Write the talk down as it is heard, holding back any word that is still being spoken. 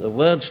The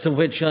words to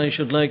which I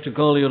should like to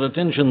call your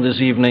attention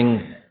this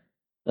evening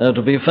are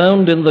to be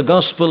found in the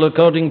Gospel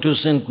according to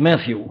St.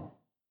 Matthew,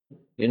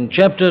 in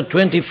chapter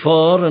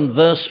 24 and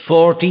verse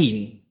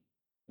 14,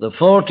 the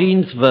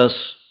 14th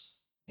verse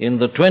in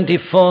the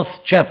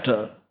 24th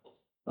chapter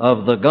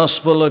of the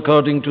Gospel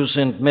according to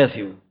St.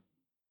 Matthew.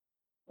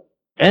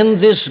 And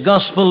this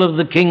gospel of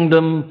the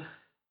kingdom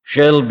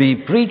shall be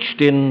preached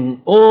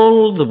in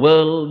all the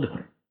world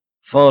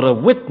for a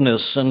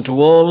witness unto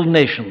all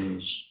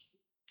nations,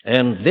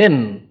 and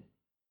then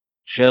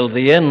shall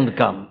the end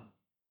come.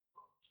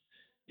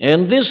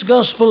 And this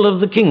gospel of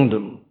the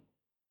kingdom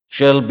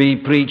shall be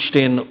preached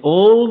in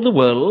all the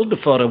world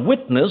for a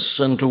witness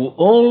unto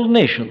all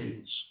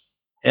nations,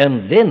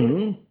 and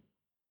then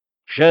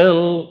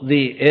shall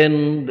the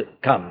end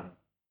come.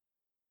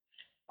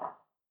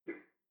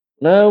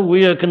 Now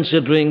we are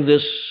considering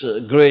this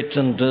great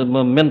and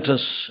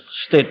momentous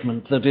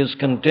statement that is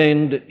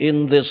contained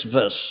in this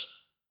verse.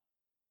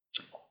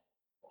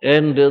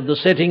 And the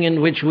setting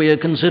in which we are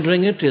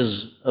considering it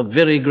is of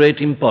very great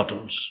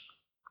importance.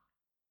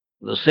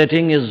 The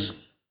setting is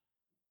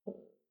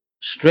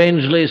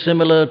strangely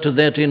similar to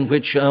that in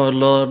which our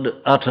Lord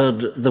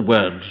uttered the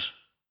words.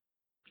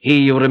 He,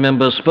 you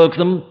remember, spoke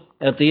them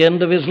at the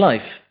end of his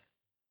life.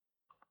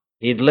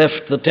 He'd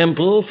left the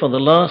temple for the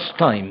last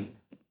time.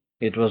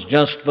 It was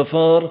just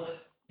before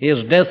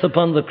his death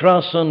upon the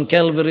cross on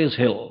Calvary's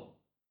hill.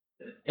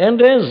 And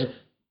as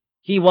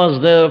he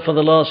was there for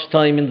the last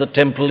time in the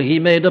temple, he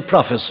made a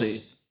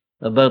prophecy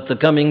about the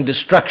coming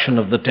destruction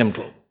of the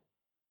temple.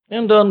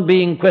 And on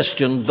being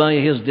questioned by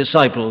his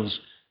disciples,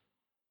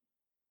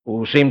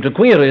 who seemed to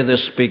query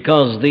this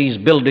because these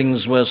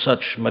buildings were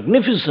such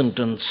magnificent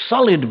and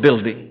solid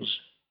buildings,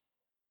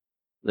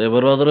 they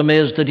were rather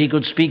amazed that he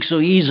could speak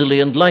so easily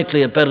and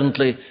lightly,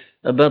 apparently,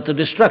 about the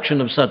destruction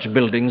of such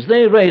buildings.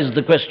 They raised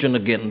the question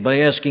again by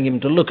asking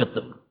him to look at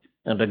them.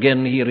 And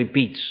again he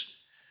repeats,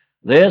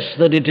 this,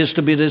 that it is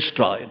to be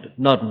destroyed.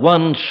 Not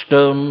one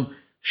stone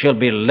shall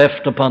be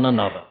left upon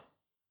another.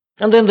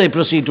 And then they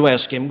proceed to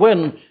ask him,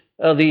 when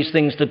are these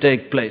things to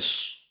take place?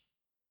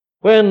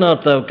 When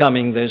art thou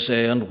coming, they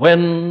say, and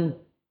when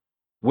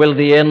will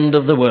the end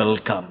of the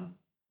world come?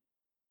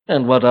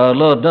 And what our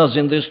Lord does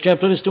in this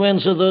chapter is to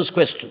answer those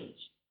questions.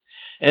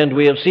 And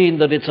we have seen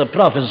that it's a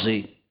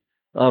prophecy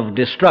of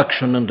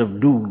destruction and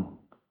of doom.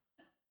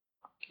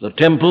 The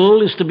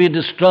temple is to be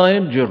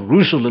destroyed,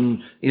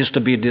 Jerusalem is to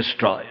be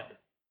destroyed.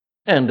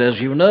 And as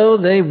you know,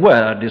 they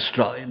were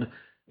destroyed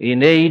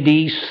in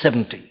AD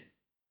 70,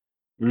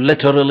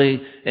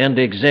 literally and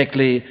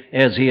exactly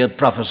as he had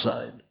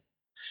prophesied.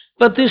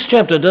 But this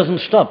chapter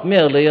doesn't stop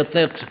merely at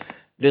that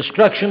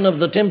destruction of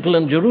the temple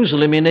in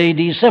Jerusalem in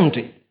AD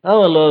 70.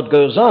 Our Lord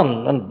goes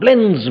on and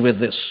blends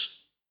with this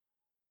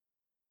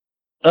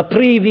a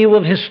preview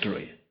of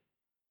history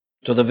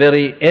to the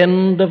very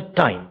end of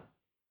time.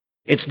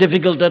 It's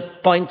difficult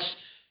at points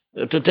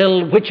to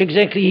tell which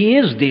exactly he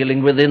is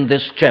dealing with in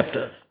this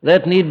chapter.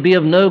 That need be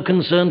of no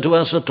concern to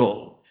us at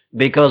all,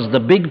 because the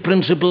big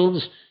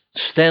principles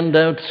stand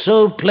out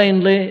so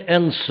plainly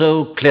and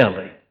so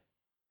clearly.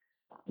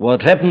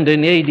 What happened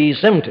in AD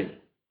 70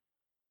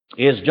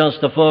 is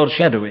just a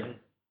foreshadowing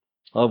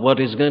of what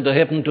is going to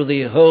happen to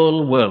the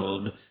whole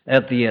world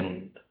at the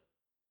end.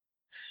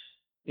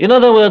 In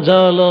other words,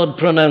 our Lord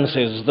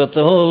pronounces that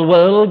the whole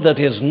world that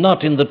is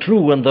not in the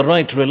true and the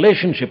right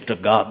relationship to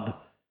God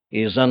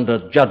is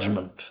under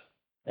judgment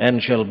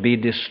and shall be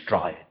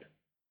destroyed.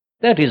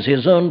 That is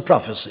his own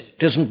prophecy.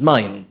 It isn't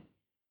mine.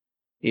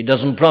 He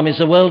doesn't promise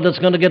a world that's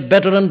going to get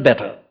better and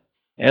better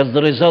as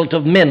the result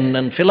of men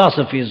and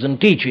philosophies and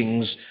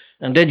teachings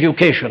and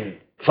education.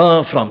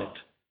 Far from it.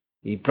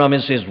 He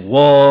promises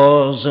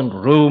wars and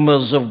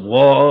rumors of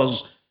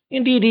wars.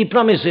 Indeed, he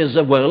promises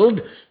a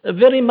world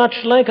very much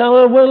like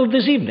our world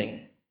this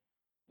evening.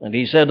 And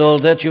he said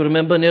all that, you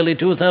remember, nearly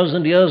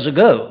 2,000 years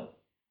ago.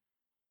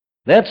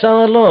 That's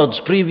our Lord's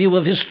preview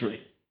of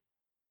history.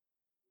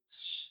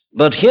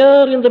 But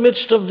here, in the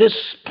midst of this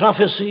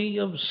prophecy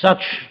of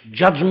such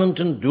judgment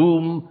and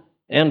doom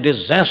and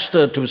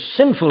disaster to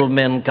sinful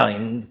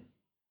mankind,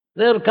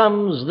 there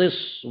comes this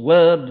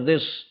word,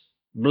 this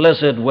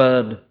blessed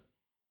word,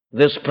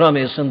 this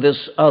promise and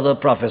this other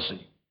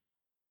prophecy.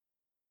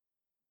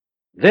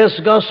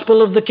 This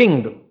gospel of the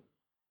kingdom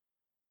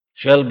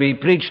shall be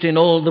preached in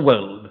all the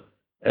world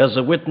as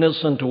a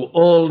witness unto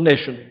all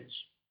nations,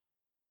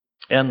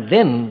 and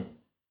then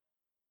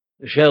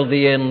shall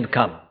the end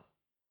come.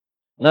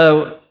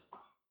 Now,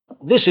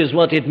 this is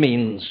what it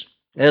means,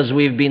 as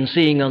we've been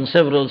seeing on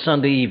several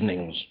Sunday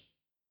evenings.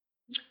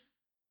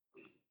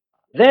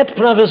 That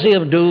prophecy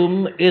of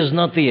doom is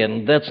not the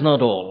end. That's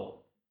not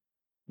all.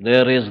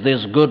 There is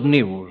this good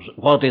news.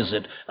 What is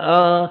it?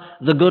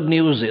 The good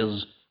news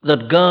is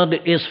that God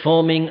is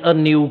forming a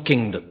new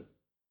kingdom.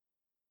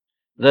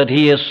 That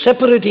he is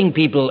separating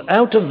people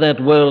out of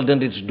that world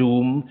and its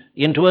doom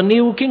into a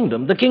new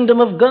kingdom, the kingdom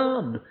of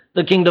God,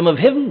 the kingdom of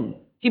heaven.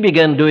 He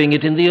began doing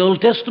it in the Old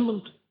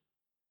Testament.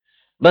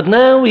 But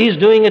now he's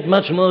doing it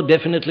much more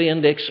definitely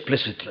and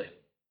explicitly.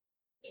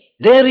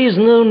 There is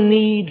no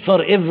need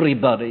for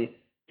everybody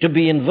to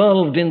be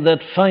involved in that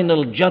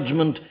final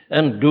judgment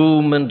and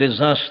doom and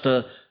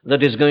disaster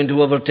that is going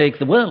to overtake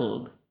the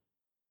world.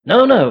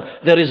 No, no,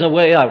 there is a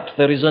way out.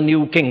 There is a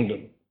new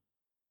kingdom.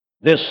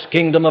 This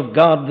kingdom of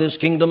God, this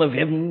kingdom of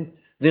heaven,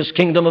 this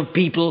kingdom of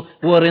people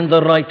who are in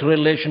the right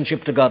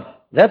relationship to God.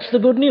 That's the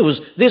good news,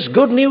 this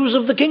good news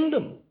of the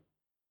kingdom.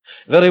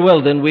 Very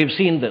well, then, we've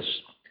seen this,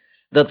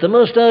 that the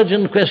most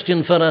urgent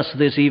question for us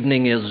this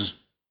evening is,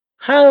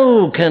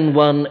 how can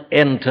one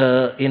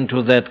enter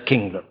into that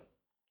kingdom?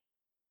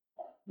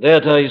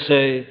 That, I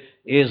say,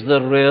 is the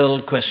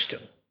real question.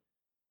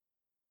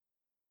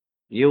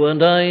 You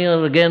and I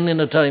are again in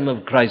a time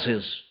of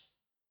crisis.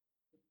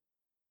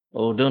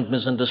 Oh, don't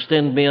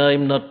misunderstand me.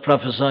 I'm not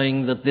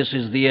prophesying that this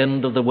is the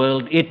end of the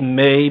world. It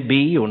may be,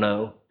 you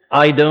know.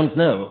 I don't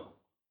know.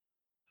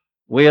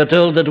 We are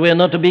told that we are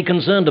not to be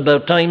concerned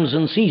about times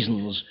and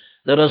seasons.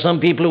 There are some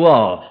people who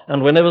are,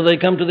 and whenever they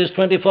come to this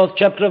 24th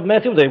chapter of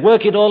Matthew, they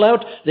work it all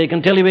out. They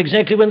can tell you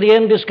exactly when the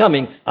end is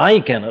coming. I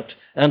cannot.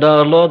 And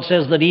our Lord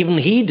says that even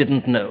He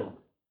didn't know,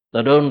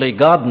 that only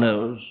God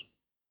knows.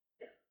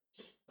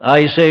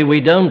 I say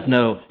we don't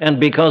know, and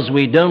because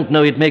we don't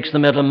know, it makes the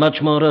matter much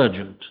more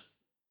urgent.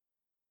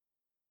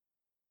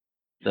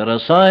 There are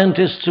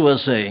scientists who are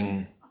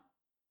saying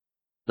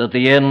that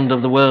the end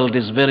of the world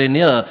is very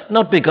near,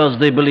 not because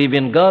they believe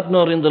in God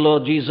nor in the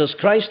Lord Jesus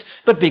Christ,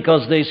 but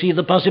because they see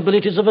the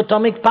possibilities of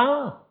atomic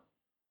power.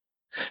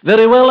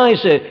 Very well, I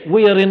say,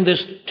 we are in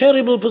this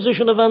terrible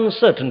position of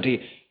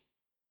uncertainty.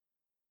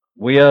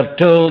 We are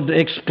told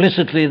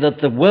explicitly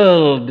that the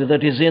world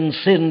that is in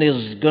sin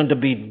is going to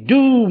be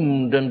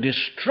doomed and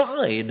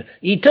destroyed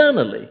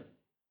eternally.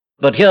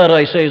 But here,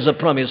 I say, is a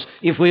promise.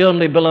 If we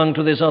only belong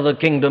to this other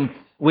kingdom,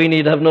 we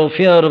need have no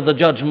fear of the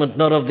judgment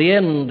nor of the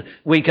end.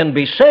 We can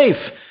be safe.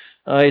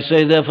 I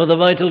say, therefore, the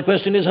vital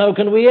question is, how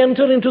can we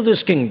enter into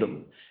this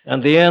kingdom?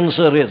 And the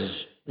answer is,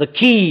 the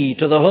key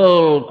to the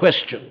whole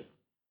question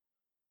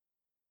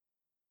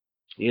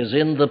is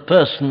in the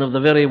person of the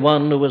very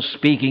one who was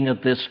speaking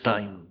at this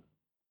time,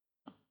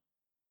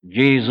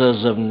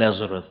 Jesus of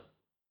Nazareth.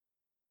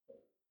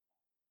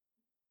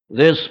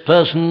 This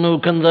person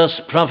who can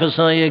thus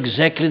prophesy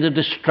exactly the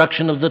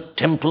destruction of the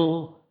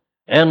temple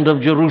and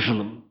of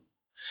Jerusalem.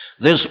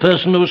 This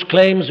person whose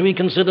claims we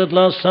considered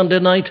last Sunday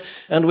night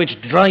and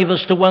which drive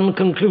us to one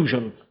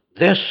conclusion.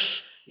 This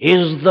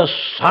is the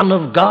Son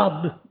of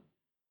God.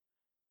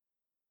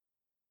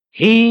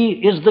 He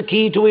is the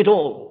key to it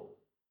all.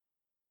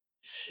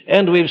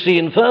 And we've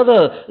seen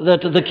further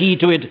that the key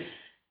to it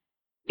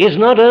is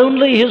not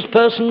only His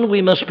person.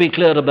 We must be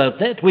clear about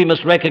that. We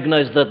must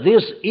recognize that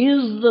this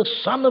is the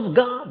Son of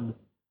God.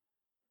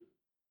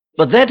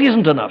 But that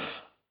isn't enough.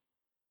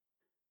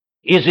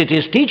 Is it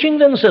His teaching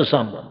then, says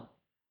someone?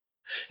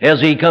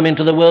 Has He come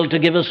into the world to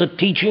give us a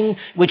teaching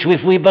which,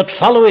 if we but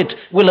follow it,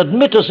 will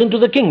admit us into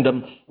the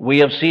kingdom? We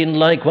have seen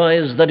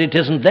likewise that it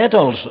isn't that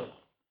also.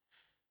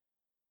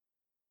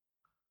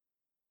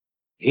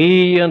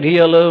 He and He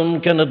alone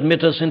can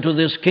admit us into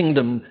this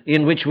kingdom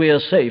in which we are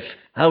safe.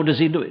 How does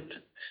He do it?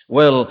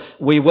 Well,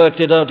 we worked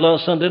it out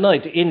last Sunday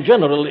night. In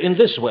general, in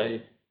this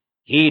way,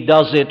 He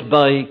does it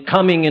by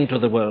coming into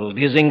the world,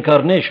 His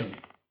incarnation.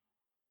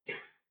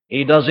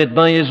 He does it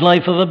by His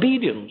life of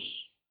obedience.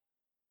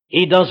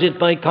 He does it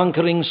by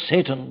conquering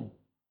Satan.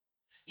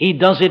 He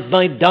does it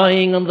by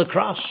dying on the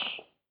cross.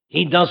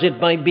 He does it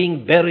by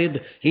being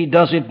buried. He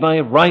does it by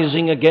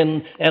rising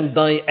again and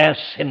by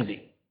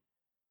ascending.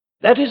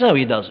 That is how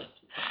He does it.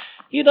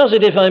 He does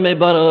it, if I may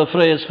borrow a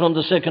phrase from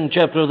the 2nd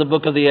chapter of the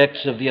book of the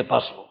Acts of the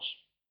Apostles,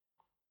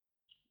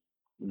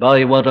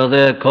 by what are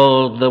there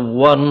called the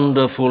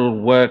wonderful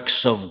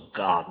works of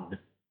God.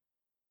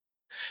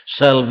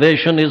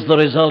 Salvation is the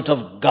result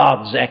of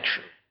God's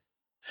action.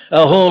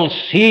 A whole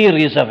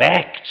series of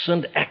acts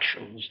and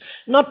actions,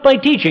 not by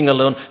teaching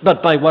alone,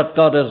 but by what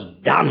God has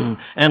done,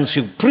 and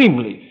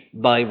supremely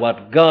by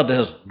what God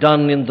has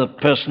done in the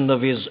person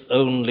of His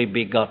only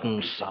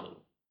begotten Son.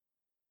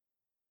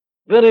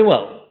 Very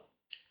well.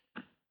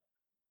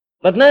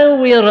 But now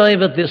we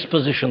arrive at this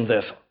position,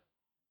 therefore.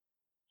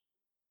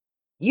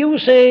 You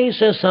say,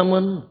 says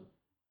someone,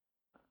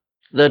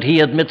 that He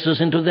admits us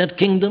into that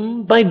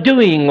kingdom by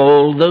doing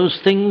all those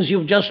things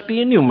you've just been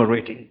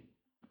enumerating.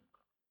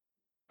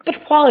 But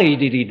why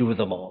did He do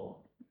them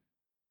all?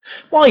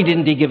 Why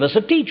didn't He give us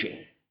a teaching?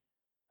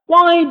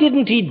 Why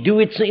didn't He do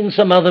it in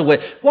some other way?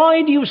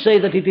 Why do you say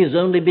that it is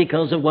only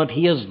because of what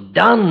He has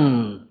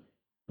done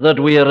that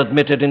we are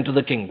admitted into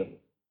the kingdom?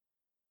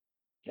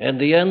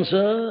 And the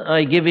answer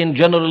I give in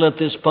general at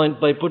this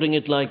point by putting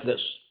it like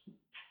this.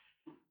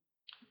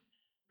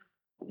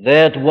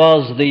 That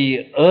was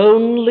the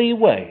only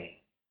way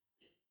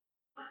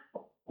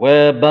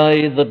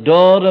whereby the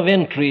door of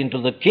entry into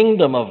the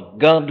kingdom of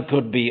God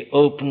could be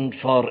opened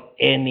for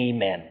any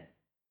man.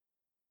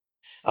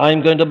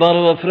 I'm going to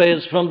borrow a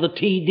phrase from the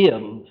Te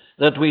Deum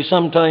that we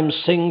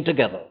sometimes sing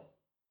together.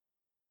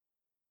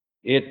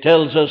 It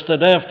tells us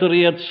that after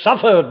He had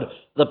suffered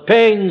the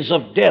pains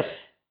of death,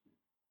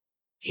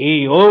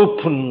 He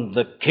opened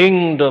the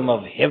kingdom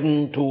of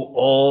heaven to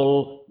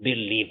all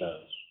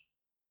believers.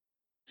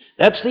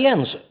 That's the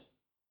answer.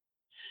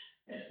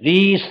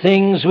 These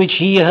things which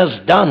he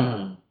has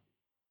done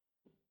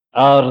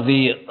are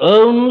the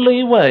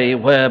only way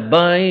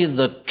whereby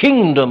the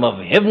kingdom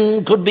of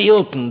heaven could be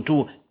opened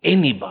to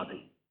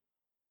anybody.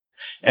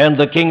 And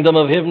the kingdom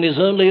of heaven is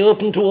only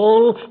open to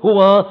all who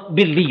are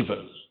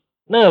believers.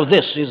 Now,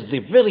 this is the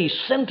very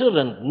center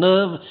and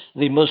nerve,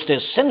 the most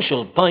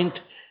essential point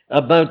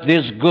about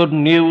this good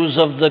news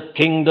of the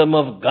kingdom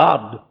of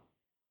God.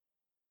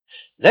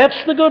 That's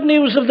the good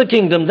news of the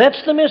kingdom.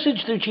 That's the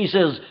message that he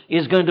says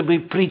is going to be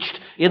preached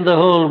in the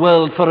whole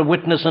world for a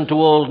witness unto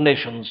all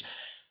nations.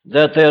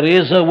 That there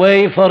is a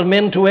way for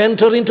men to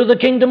enter into the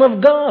kingdom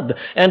of God.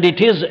 And it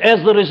is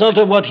as the result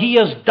of what he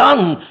has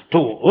done to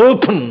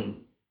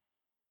open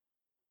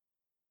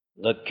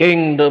the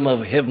kingdom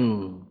of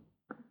heaven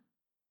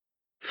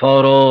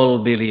for all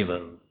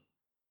believers.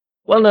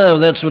 Well, now,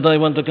 that's what I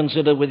want to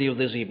consider with you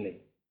this evening.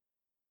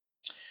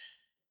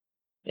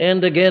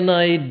 And again,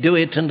 I do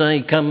it and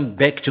I come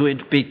back to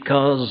it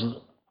because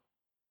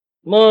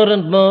more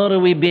and more are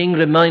we being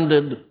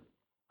reminded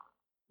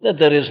that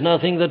there is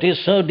nothing that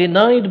is so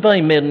denied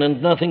by men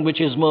and nothing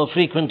which is more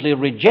frequently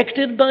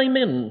rejected by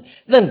men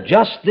than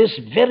just this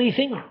very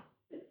thing.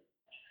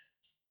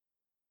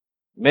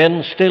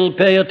 Men still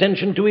pay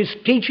attention to his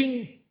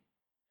teaching.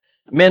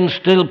 Men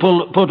still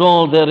put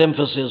all their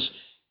emphasis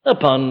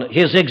upon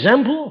his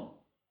example.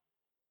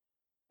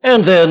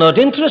 And they're not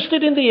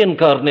interested in the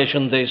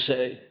incarnation, they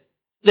say.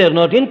 They're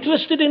not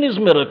interested in his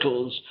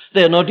miracles.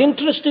 They're not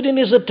interested in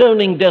his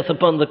atoning death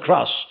upon the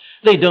cross.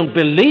 They don't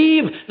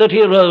believe that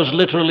he rose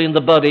literally in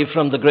the body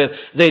from the grave.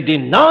 They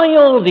deny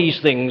all these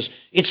things.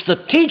 It's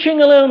the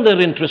teaching alone they're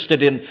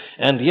interested in.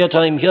 And yet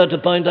I'm here to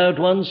point out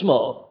once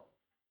more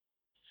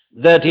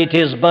that it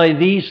is by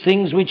these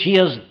things which he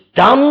has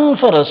done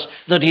for us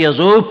that he has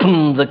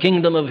opened the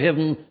kingdom of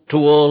heaven to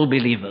all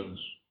believers.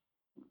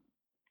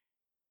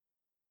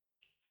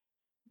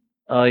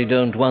 I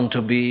don't want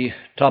to be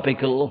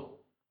topical,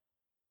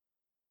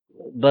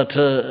 but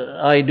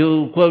I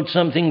do quote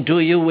something to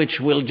you which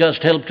will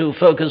just help to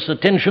focus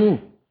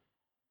attention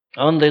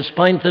on this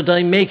point that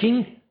I'm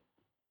making.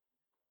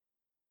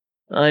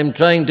 I'm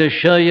trying to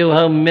show you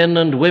how men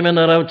and women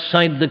are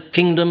outside the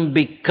kingdom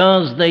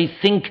because they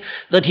think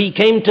that he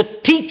came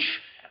to teach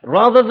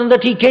rather than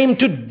that he came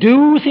to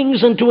do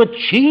things and to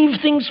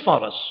achieve things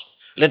for us.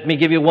 Let me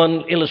give you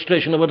one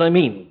illustration of what I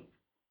mean.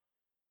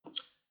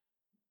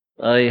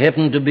 I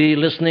happened to be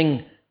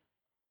listening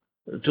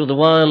to the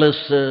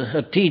wireless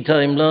at tea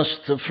time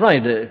last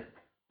Friday.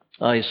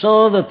 I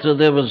saw that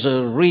there was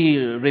a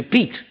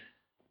repeat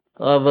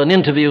of an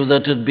interview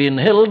that had been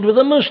held with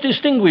a most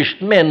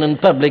distinguished man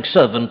and public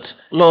servant,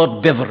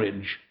 Lord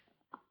Beveridge.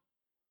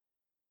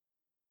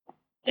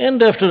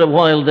 And after a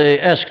while they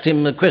asked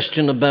him a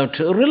question about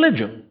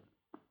religion.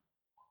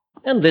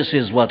 And this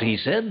is what he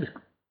said.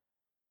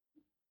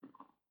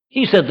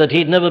 He said that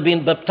he'd never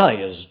been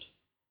baptized.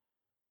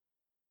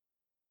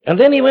 And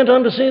then he went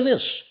on to say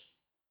this.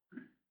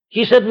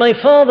 He said, my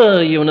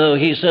father,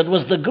 he said,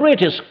 was the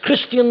greatest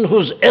Christian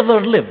who's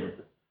ever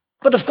lived.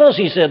 But of course,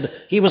 he said,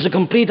 he was a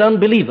complete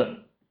unbeliever.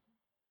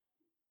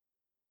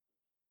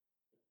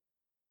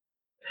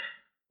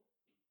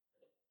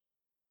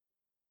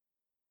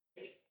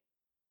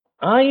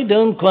 I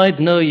don't quite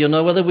know,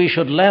 whether we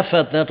should laugh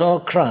at that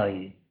or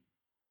cry.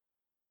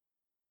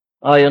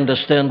 I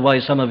understand why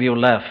some of you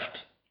laughed.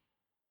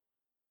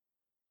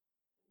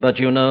 But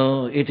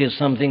it is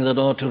something that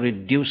ought to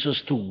reduce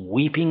us to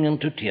weeping and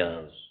to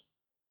tears.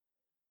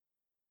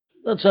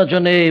 That such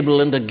an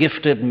able and a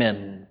gifted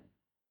man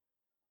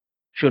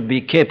should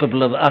be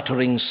capable of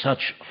uttering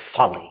such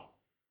folly.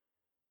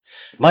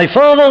 My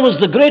father was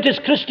the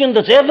greatest Christian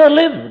that's ever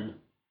lived.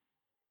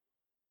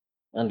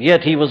 And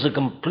yet he was a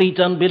complete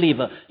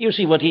unbeliever. You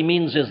see, what he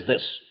means is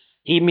this.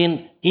 He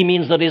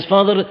means that his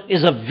father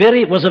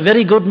was a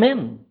very good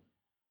man.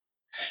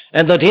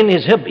 And that in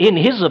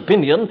his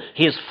opinion,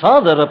 his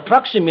father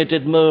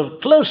approximated more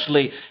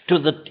closely to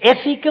the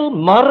ethical,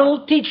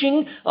 moral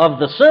teaching of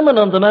the Sermon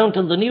on the Mount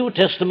in the New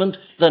Testament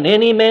than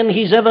any man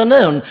he's ever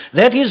known.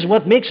 That is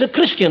what makes a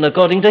Christian,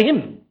 according to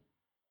him.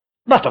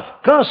 But of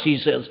course, he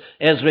says,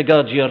 as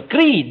regards your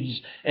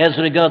creeds, as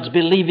regards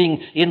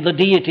believing in the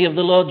deity of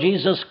the Lord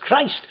Jesus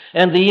Christ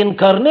and the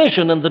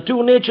incarnation and the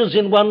two natures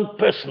in one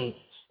person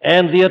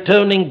and the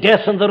atoning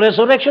death and the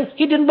resurrection,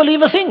 he didn't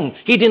believe a thing.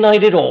 He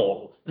denied it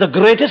all. The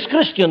greatest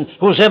Christian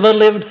who's ever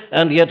lived,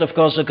 and yet, of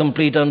course, a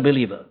complete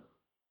unbeliever.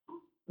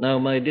 Now,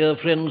 my dear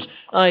friends,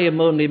 I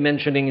am only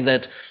mentioning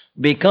that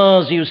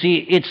because, you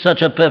see, it's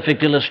such a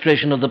perfect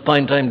illustration of the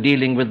point I'm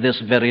dealing with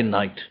this very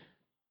night.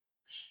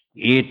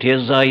 It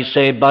is, I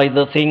say, by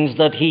the things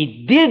that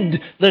he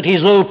did that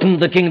he's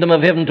opened the kingdom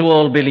of heaven to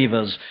all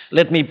believers.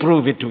 Let me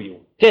prove it to you.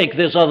 Take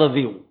this other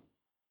view.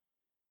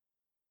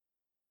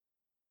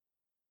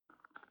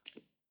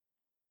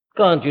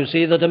 Can't you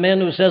see that a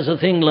man who says a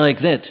thing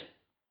like that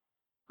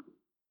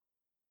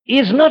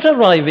is not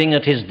arriving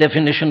at his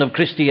definition of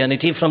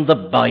Christianity from the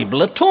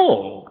Bible at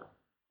all?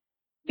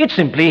 It's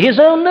simply his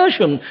own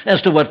notion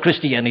as to what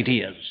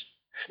Christianity is.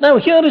 Now,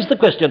 here is the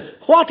question.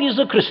 What is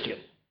a Christian?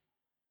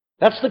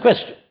 That's the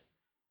question.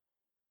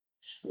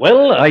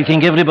 Well, I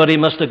think everybody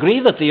must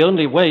agree that the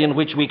only way in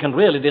which we can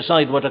really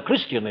decide what a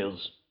Christian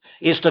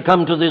is to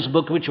come to this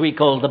book which we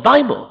call the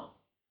Bible.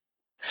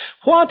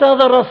 What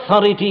other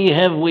authority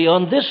have we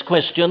on this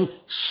question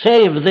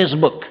save this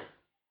book?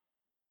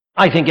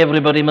 I think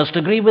everybody must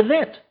agree with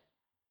that.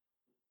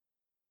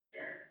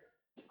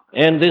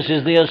 And this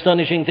is the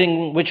astonishing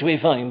thing which we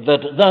find,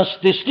 that thus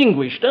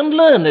distinguished and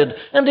learned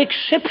and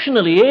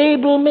exceptionally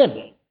able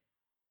men,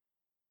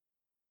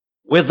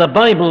 with the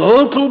Bible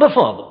open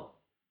before them,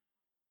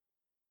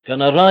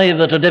 can arrive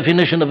at a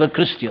definition of a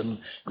Christian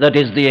that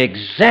is the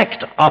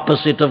exact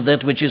opposite of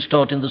that which is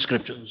taught in the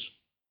Scriptures.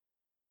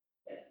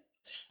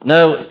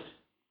 Now,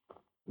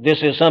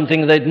 this is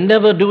something they'd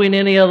never do in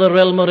any other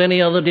realm or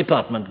any other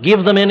department.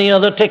 Give them any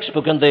other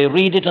textbook and they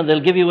read it and they'll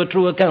give you a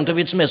true account of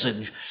its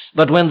message.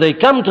 But when they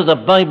come to the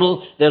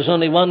Bible, there's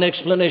only one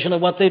explanation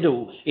of what they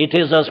do. It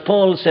is, as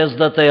Paul says,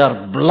 that they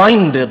are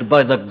blinded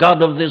by the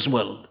god of this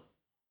world.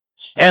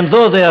 And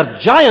though they are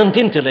giant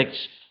intellects,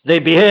 they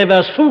behave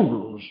as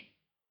fools.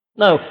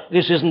 Now,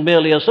 this isn't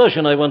merely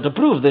assertion. I want to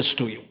prove this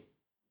to you.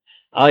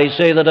 I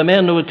say that a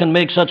man who can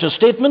make such a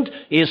statement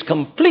is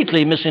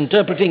completely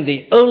misinterpreting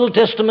the Old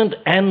Testament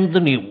and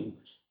the New.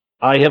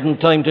 I haven't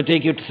time to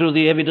take you through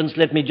the evidence.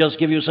 Let me just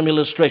give you some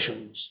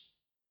illustrations.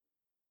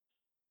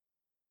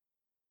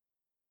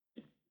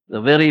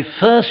 The very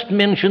first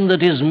mention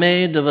that is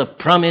made of a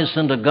promise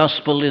and a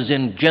gospel is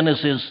in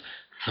Genesis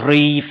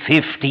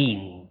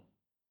 3:15.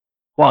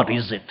 What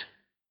is it?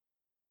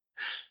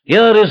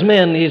 Here is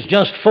man, he's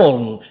just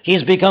fallen.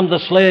 He's become the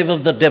slave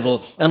of the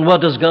devil. And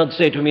what does God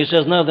say to him? He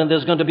says, now then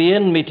there's going to be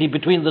enmity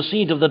between the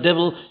seed of the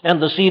devil and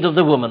the seed of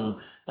the woman.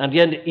 And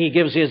yet he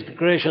gives his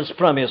gracious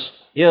promise.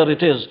 Here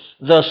it is.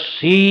 The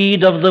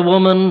seed of the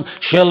woman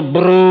shall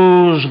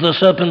bruise the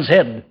serpent's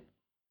head.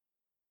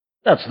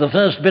 That's the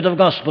first bit of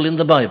gospel in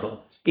the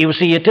Bible. You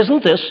see, it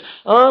isn't this,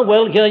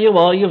 well, here you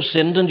are, you've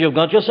sinned and you've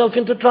got yourself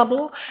into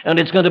trouble, and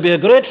it's going to be a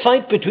great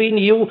fight between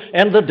you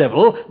and the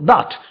devil,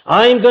 but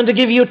I'm going to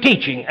give you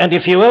teaching, and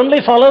if you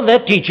only follow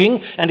that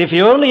teaching, and if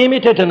you only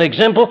imitate an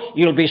example,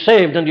 you'll be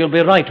saved and you'll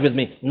be right with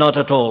me. Not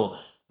at all.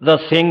 The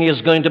thing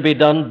is going to be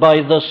done by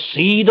the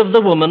seed of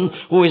the woman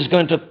who is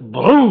going to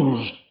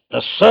bruise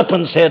the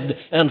serpent's head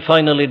and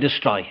finally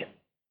destroy him.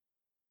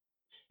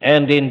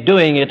 And in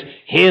doing it,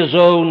 his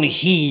own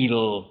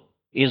heel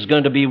is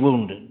going to be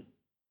wounded.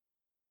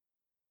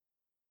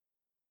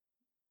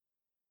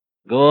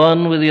 Go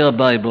on with your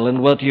Bible,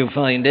 and what you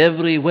find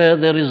everywhere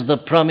there is the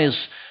promise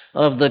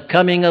of the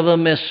coming of a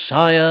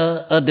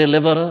Messiah, a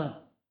deliverer.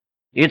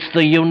 It's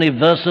the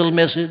universal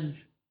message.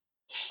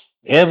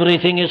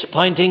 Everything is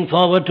pointing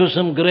forward to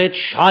some great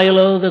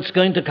Shiloh that's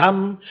going to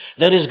come.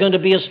 There is going to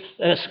be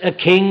a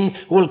king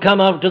who will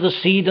come out of the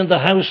seed and the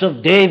house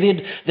of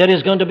David. There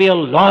is going to be a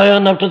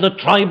lion out of the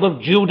tribe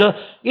of Judah.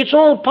 It's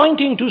all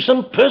pointing to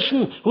some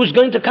person who's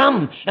going to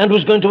come and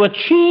who's going to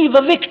achieve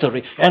a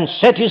victory and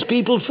set his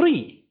people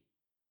free.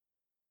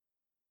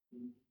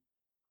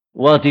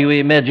 What do you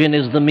imagine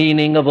is the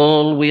meaning of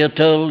all we are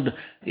told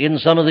in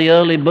some of the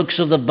early books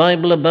of the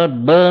Bible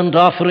about burnt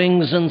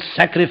offerings and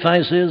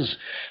sacrifices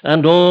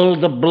and all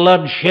the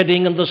blood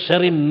shedding and the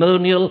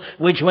ceremonial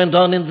which went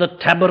on in the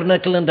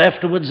tabernacle and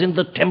afterwards in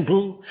the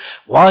temple?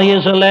 Why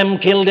is a lamb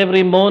killed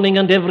every morning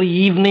and every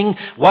evening?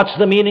 What's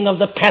the meaning of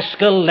the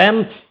paschal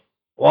lamb?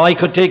 Oh, I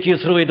could take you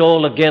through it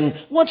all again.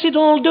 What's it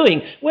all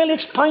doing? Well,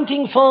 it's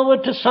pointing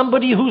forward to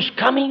somebody who's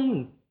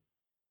coming,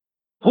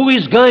 who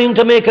is going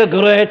to make a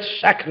great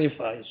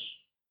sacrifice.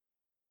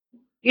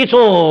 It's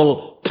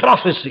all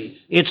prophecy.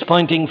 It's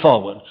pointing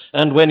forward.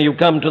 And when you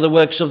come to the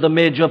works of the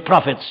major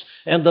prophets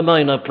and the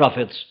minor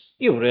prophets,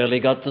 you really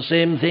got the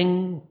same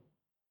thing.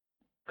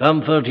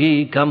 Comfort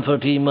ye,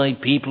 my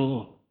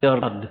people, your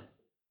God.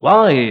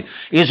 Why?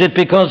 Is it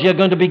because you're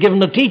going to be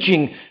given a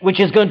teaching which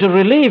is going to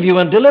relieve you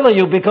and deliver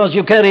you because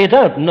you carry it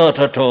out? Not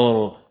at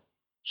all.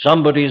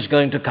 Somebody's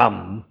going to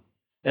come.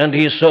 And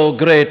he's so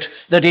great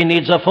that he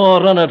needs a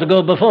forerunner to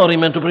go before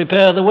him and to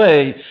prepare the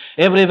way.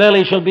 Every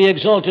valley shall be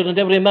exalted, and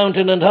every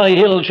mountain and high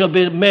hill shall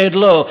be made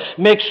low.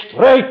 Make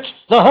straight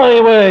the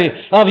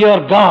highway of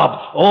your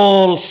God.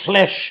 All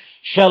flesh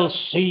shall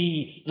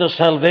see the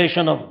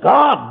salvation of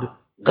God.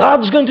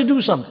 God's going to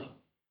do something.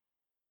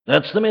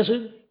 That's the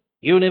message,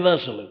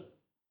 universally.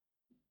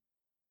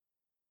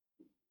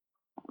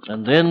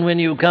 And then when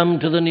you come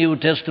to the New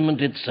Testament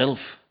itself,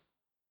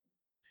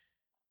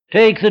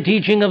 take the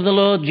teaching of the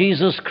Lord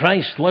Jesus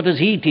Christ. What does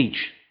he teach?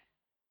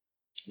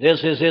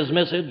 This is his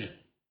message.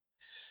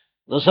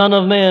 The Son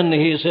of Man,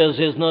 he says,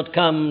 is not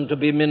come to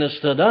be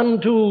ministered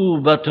unto,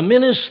 but to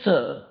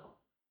minister,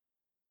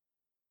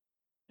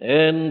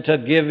 and to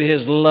give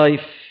his life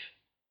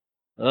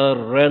a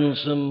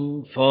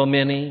ransom for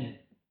many.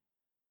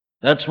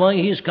 That's why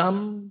he's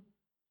come.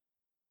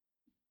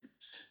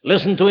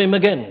 Listen to him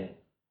again.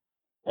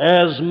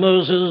 As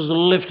Moses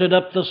lifted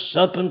up the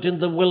serpent in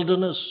the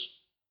wilderness,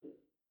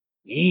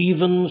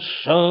 even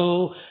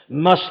so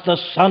must the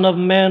Son of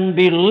Man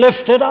be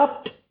lifted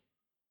up,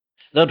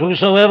 that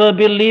whosoever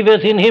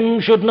believeth in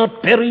him should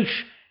not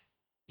perish.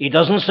 He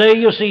doesn't say,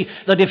 you see,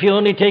 that if you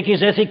only take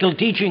his ethical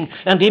teaching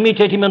and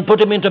imitate him and put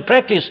him into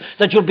practice,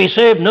 that you'll be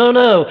saved. No,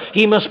 no.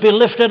 He must be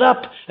lifted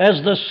up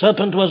as the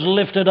serpent was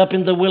lifted up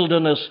in the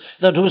wilderness,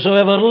 that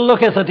whosoever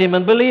looketh at him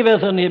and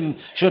believeth in him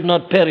should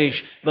not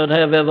perish, but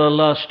have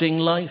everlasting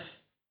life.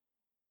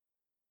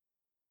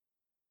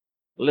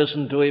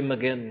 Listen to him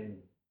again.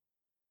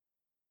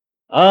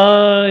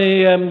 I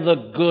am the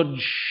good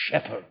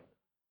shepherd.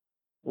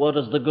 What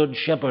does the good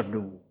shepherd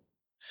do?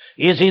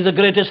 Is he the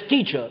greatest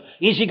teacher?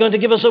 Is he going to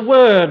give us a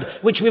word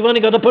which we've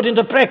only got to put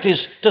into practice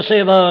to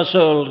save our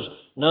souls?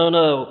 No,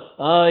 no.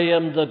 I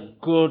am the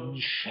good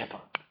shepherd.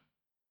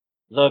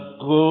 The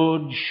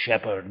good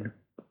shepherd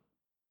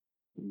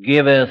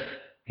giveth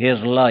his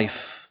life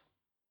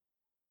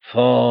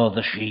for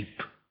the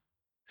sheep.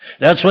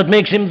 That's what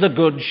makes him the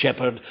good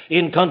shepherd,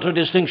 in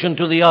contradistinction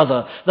to the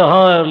other, the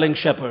hireling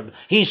shepherd.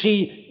 He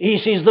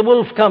sees the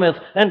wolf coming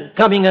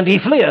and he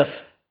fleeth.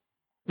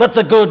 But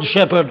the good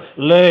shepherd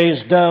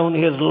lays down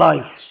his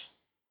life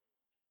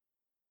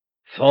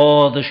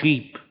for the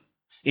sheep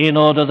in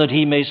order that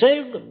he may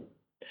save them.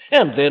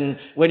 And then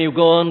when you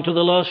go on to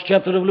the last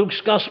chapter of Luke's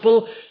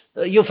Gospel,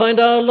 you find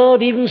our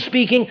Lord even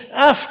speaking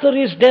after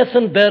his death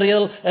and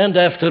burial and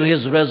after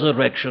his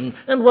resurrection.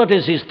 And what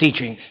is his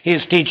teaching?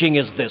 His teaching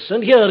is this.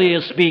 And here he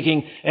is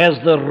speaking as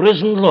the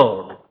risen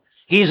Lord.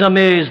 He's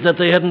amazed that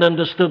they hadn't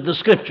understood the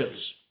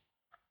Scriptures.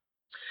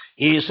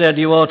 He said,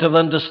 you ought to have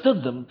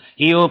understood them.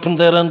 He opened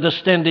their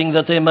understanding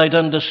that they might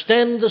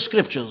understand the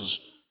Scriptures.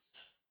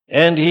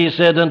 And he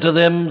said unto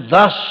them,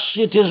 thus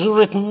it is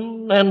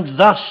written, and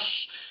thus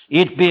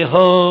it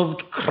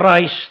behoved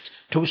Christ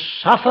to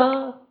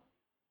suffer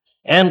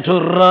and to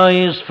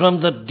rise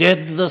from the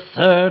dead the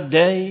third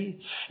day,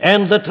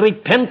 and that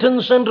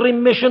repentance and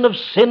remission of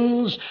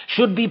sins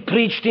should be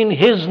preached in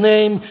his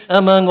name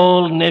among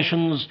all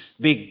nations,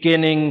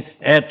 beginning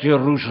at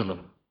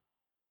Jerusalem.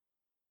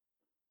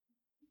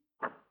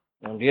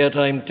 And yet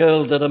I'm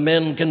told that a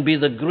man can be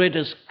the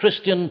greatest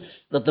Christian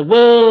that the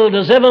world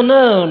has ever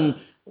known,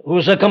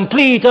 who's a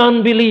complete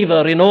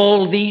unbeliever in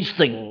all these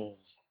things.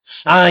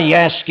 I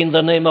ask in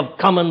the name of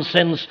common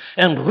sense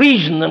and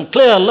reason and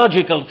clear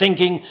logical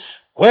thinking,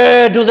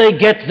 where do they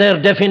get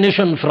their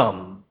definition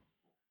from?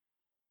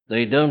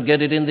 They don't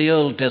get it in the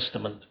Old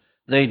Testament.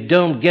 They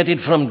don't get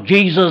it from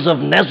Jesus of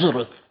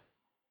Nazareth.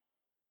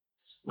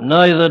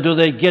 Neither do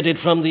they get it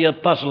from the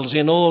apostles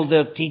in all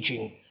their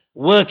teaching.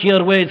 Work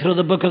your way through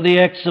the book of the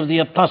Acts of the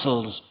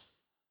Apostles,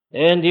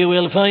 and you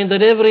will find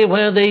that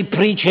everywhere they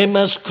preach him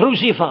as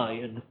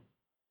crucified.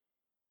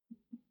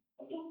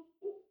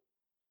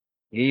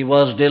 He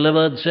was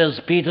delivered, says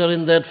Peter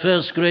in that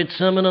first great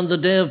sermon on the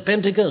day of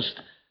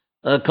Pentecost,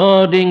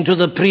 according to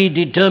the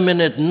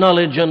predeterminate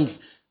knowledge and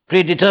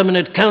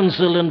predeterminate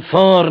counsel and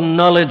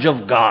foreknowledge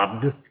of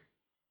God.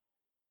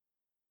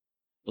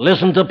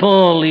 Listen to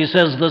Paul, he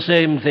says the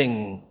same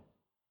thing.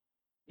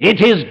 It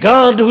is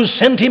God who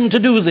sent him to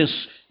do this.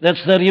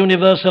 That's their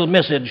universal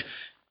message.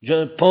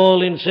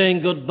 Paul, in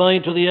saying goodbye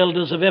to the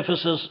elders of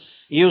Ephesus,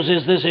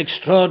 uses this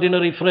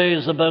extraordinary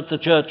phrase about the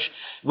church,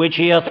 which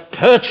he hath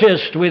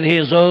purchased with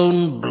his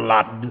own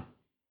blood.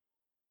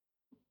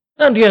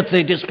 And yet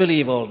they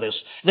disbelieve all this.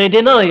 They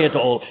deny it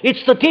all.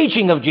 It's the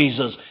teaching of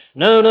Jesus.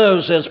 No,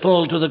 no, says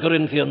Paul to the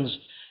Corinthians,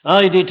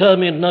 I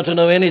determined not to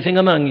know anything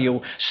among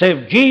you,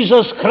 save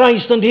Jesus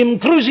Christ and him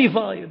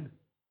crucified.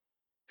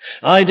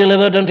 I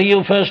delivered unto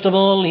you first of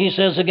all, he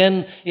says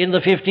again in the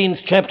 15th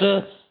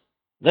chapter,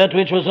 that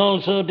which was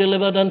also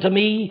delivered unto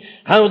me,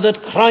 how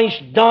that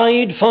Christ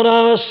died for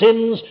our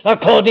sins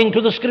according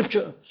to the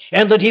Scripture,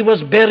 and that he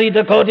was buried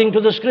according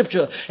to the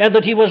Scripture, and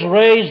that he was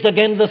raised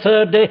again the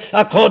third day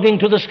according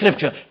to the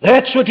Scripture.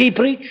 That's what he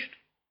preached.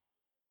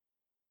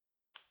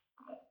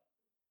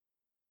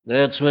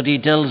 That's what he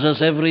tells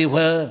us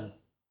everywhere.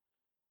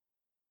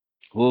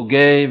 Who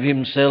gave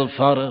himself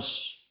for us,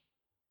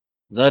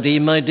 that he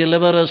might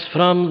deliver us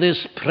from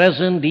this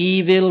present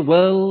evil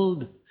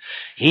world.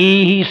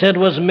 He said,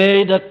 was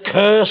made a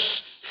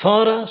curse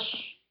for us.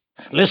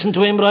 Listen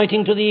to him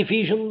writing to the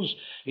Ephesians,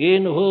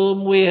 in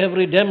whom we have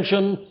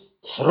redemption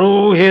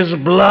through his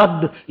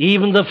blood,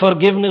 even the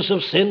forgiveness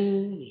of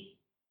sins.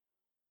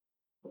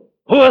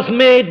 Who hath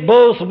made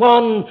both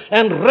one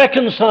and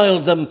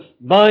reconciled them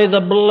by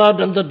the blood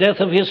and the death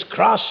of his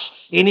cross,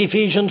 in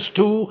Ephesians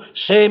 2,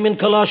 same in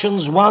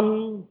Colossians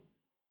 1.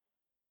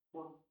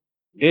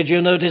 Did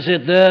you notice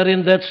it there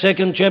in that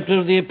second chapter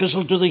of the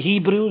Epistle to the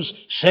Hebrews?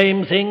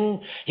 Same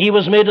thing. He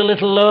was made a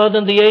little lower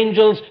than the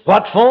angels.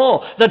 What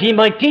for? That he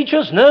might teach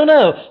us? No,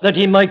 no. That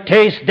he might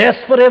taste death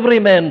for every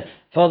man,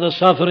 for the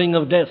suffering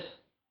of death.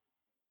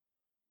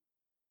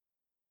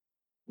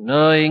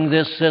 Knowing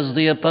this, says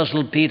the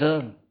Apostle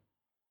Peter,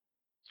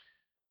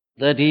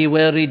 that ye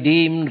were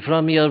redeemed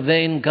from your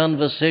vain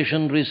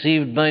conversation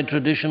received by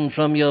tradition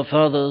from your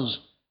fathers,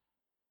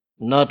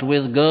 not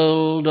with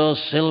gold or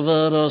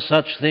silver or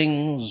such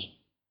things,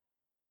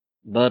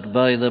 but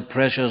by the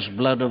precious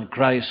blood of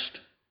Christ,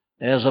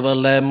 as of a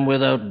lamb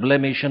without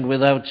blemish and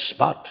without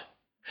spot,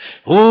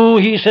 who,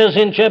 he says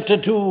in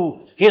chapter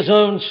 2, his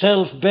own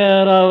self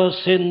bare our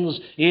sins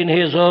in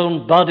his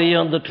own body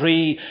on the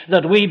tree,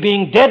 that we,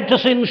 being dead to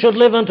sin, should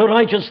live unto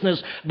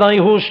righteousness, by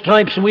whose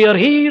stripes we are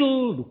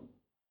healed.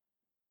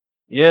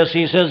 Yes,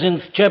 he says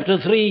in chapter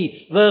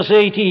 3, verse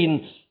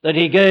 18, that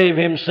he gave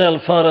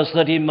himself for us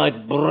that he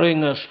might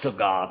bring us to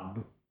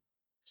God.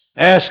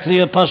 Ask the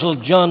Apostle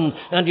John,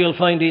 and you'll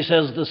find he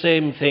says the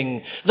same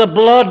thing. The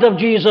blood of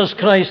Jesus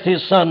Christ,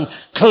 his Son,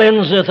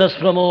 cleanseth us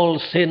from all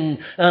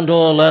sin and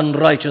all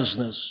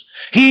unrighteousness.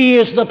 He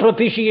is the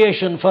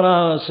propitiation for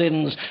our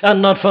sins,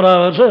 and not for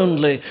ours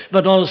only,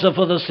 but also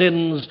for the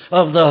sins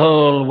of the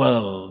whole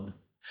world.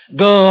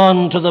 Go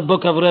on to the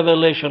book of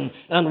Revelation,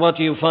 and what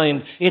you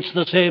find, it's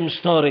the same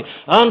story.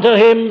 Unto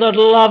him that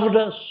loved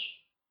us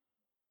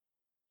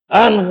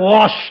and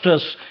washed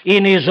us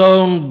in his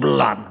own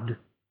blood.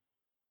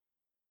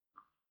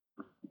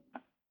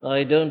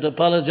 I don't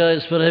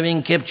apologize for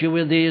having kept you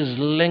with these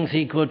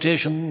lengthy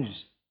quotations.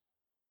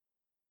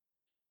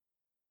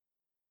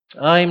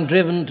 I'm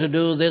driven to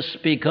do this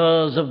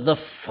because of the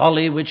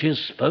folly which is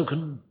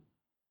spoken.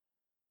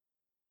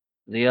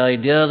 The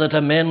idea that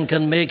a man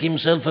can make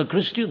himself a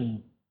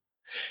Christian,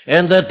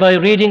 and that by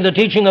reading the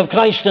teaching of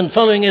Christ and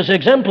following his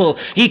example,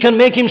 he can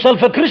make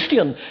himself a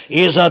Christian,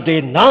 is a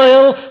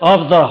denial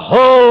of the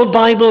whole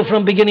Bible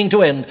from beginning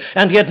to end,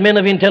 and yet men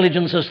of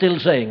intelligence are still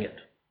saying it.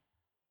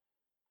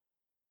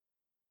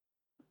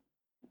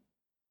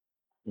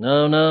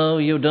 No, no,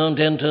 you don't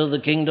enter the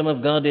kingdom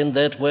of God in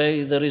that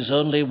way. There is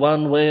only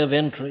one way of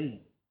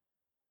entry.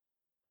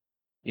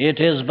 It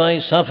is by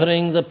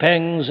suffering the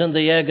pangs and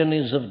the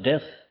agonies of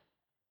death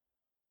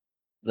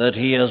that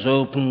he has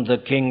opened the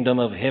kingdom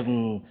of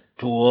heaven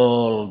to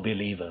all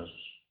believers.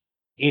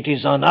 It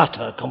is an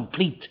utter,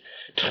 complete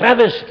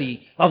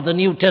travesty of the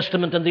New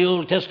Testament and the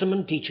Old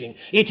Testament teaching.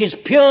 It is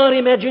pure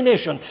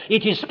imagination.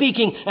 It is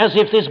speaking as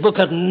if this book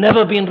had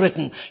never been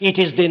written. It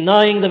is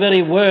denying the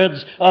very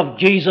words of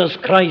Jesus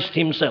Christ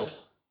himself.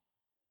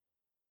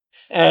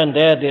 And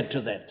added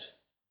to that,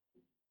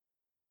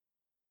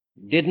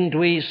 didn't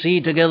we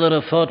see together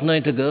a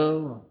fortnight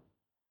ago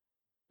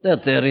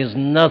that there is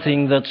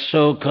nothing that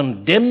so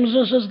condemns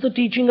us as the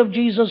teaching of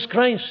Jesus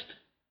Christ?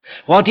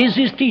 What is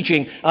his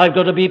teaching? I've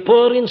got to be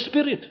poor in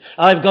spirit.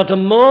 I've got to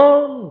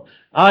mourn.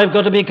 I've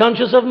got to be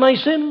conscious of my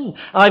sin.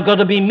 I've got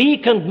to be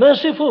meek and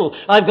merciful.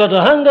 I've got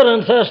to hunger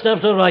and thirst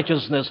after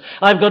righteousness.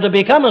 I've got to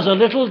become as a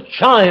little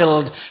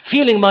child,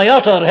 feeling my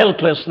utter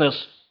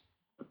helplessness.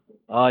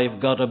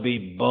 I've got to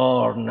be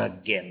born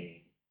again.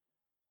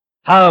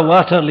 How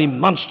utterly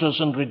monstrous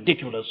and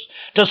ridiculous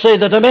to say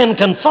that a man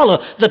can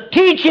follow the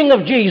teaching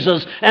of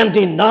Jesus and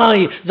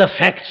deny the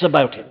facts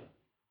about him.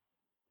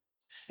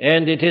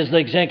 And it is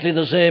exactly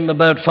the same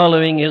about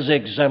following his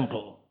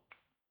example.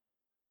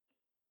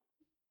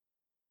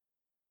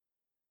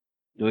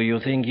 Do you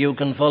think you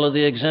can follow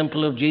the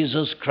example of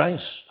Jesus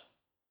Christ?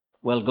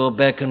 Well, go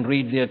back and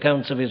read the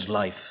accounts of his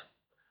life.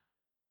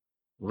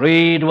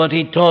 Read what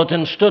he taught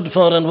and stood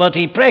for and what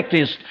he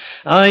practiced.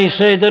 I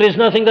say there is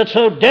nothing that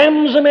so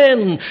damns a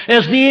man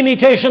as the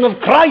imitation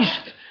of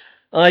Christ.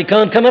 I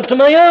can't come up to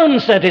my own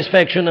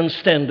satisfaction and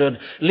standard,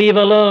 leave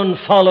alone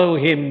follow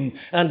him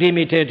and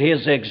imitate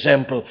his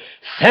example.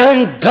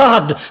 Thank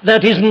God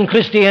that isn't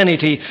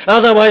Christianity,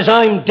 otherwise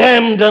I'm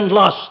damned and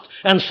lost,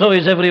 and so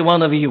is every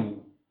one of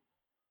you.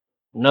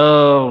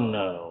 No,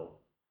 no.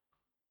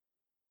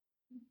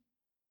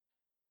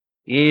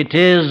 It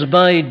is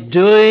by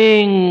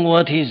doing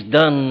what he's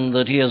done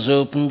that he has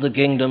opened the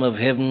kingdom of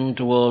heaven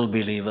to all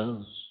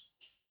believers.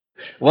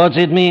 What's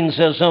it mean,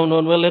 says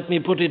someone? Well, let me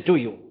put it to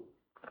you.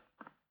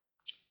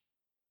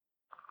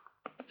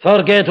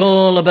 Forget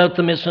all about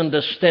the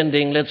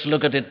misunderstanding. Let's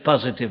look at it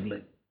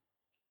positively.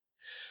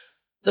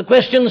 The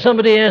question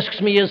somebody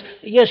asks me is,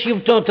 yes,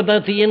 you've talked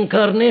about the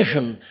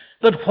incarnation,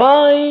 but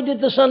why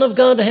did the Son of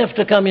God have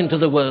to come into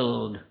the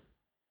world?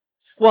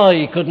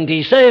 Why couldn't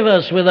he save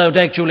us without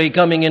actually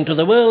coming into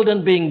the world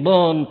and being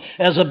born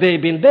as a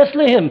babe in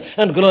Bethlehem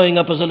and growing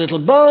up as a little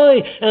boy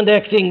and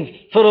acting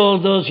for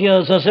all those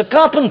years as a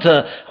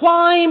carpenter?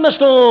 Why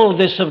must all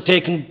this have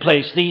taken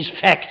place, these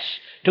facts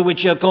to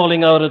which you're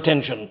calling our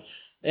attention?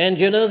 And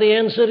you know, the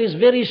answer is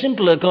very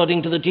simple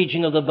according to the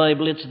teaching of the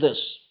Bible. It's this.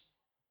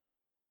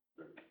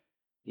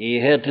 He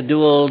had to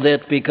do all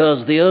that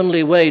because the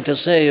only way to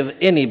save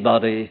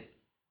anybody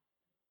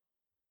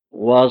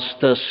was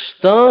to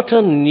start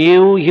a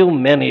new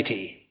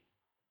humanity,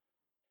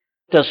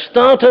 to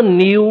start a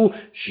new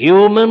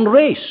human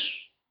race.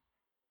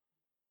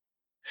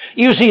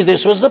 You see,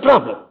 this was the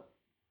problem.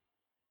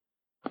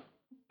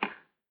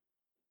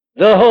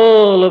 The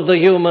whole of the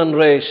human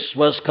race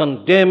was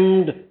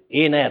condemned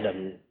in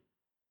Adam.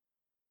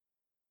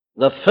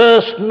 The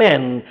first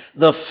man,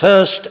 the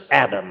first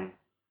Adam.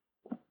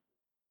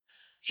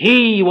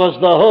 He was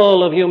the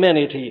whole of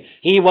humanity.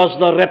 He was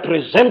the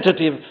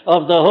representative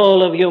of the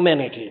whole of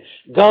humanity.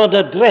 God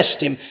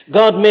addressed him.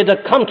 God made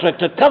a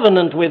contract, a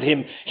covenant with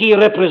him. He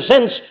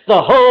represents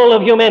the whole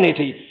of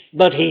humanity.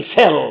 But he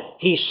fell,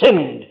 he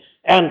sinned,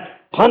 and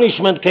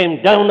punishment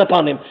came down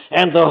upon him,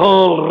 and the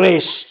whole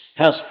race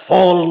has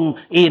fallen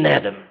in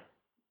Adam.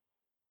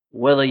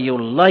 Whether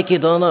you like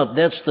it or not,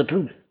 that's the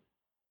truth.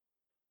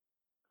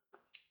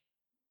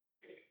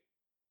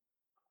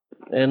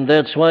 And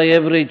that's why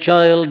every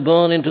child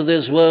born into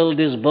this world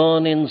is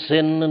born in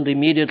sin and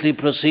immediately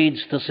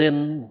proceeds to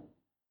sin.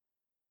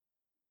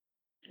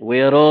 We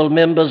are all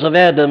members of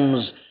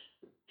Adam's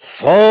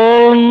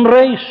fallen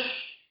race.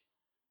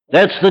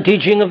 That's the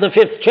teaching of the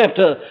 5th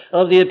chapter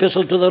of the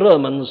Epistle to the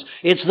Romans.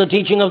 It's the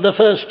teaching of the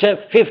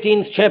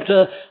 15th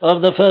chapter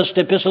of the 1st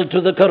Epistle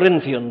to the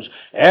Corinthians.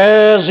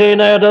 As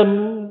in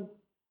Adam,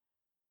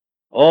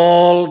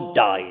 all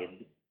died.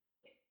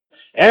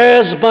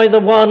 As by the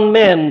one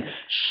man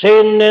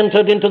sin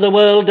entered into the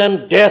world,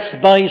 and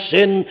death by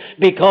sin,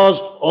 because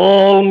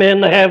all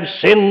men have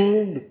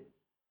sinned.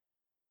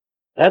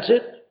 That's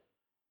it.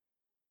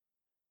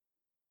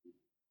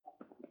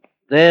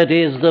 That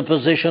is the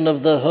position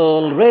of the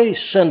whole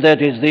race, and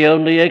that is the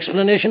only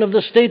explanation of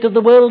the state of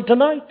the world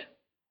tonight.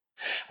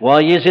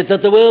 Why is it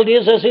that the world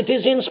is as it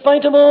is in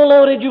spite of all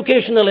our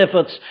educational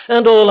efforts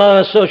and all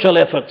our social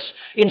efforts,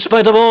 in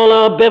spite of all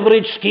our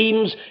beverage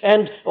schemes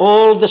and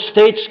all the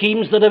state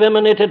schemes that have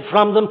emanated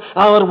from them,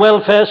 our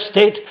welfare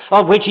state,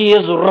 of which he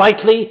is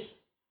rightly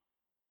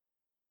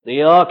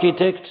the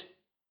architect?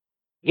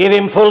 Give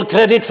him full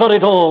credit for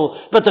it all.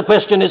 But the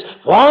question is,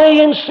 why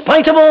in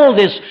spite of all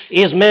this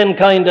is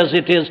mankind as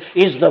it is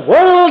the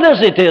world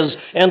as it is?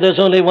 And there's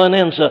only one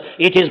answer.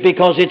 It is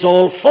because it's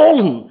all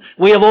fallen.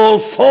 We have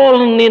all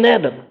fallen in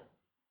Adam.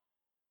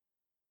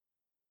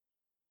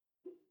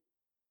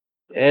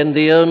 And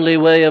the only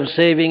way of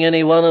saving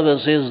any one of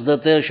us is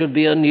that there should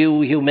be a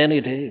new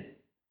humanity.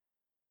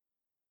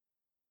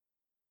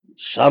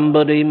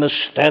 Somebody must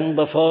stand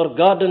before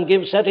God and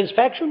give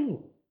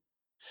satisfaction.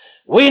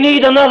 We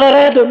need another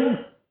Adam.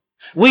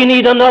 We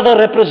need another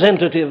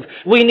representative.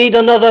 We need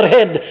another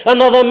head,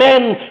 another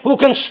man who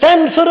can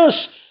stand for us.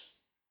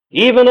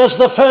 Even as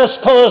the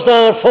first caused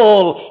our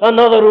fall,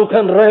 another who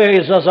can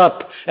raise us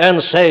up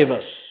and save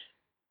us.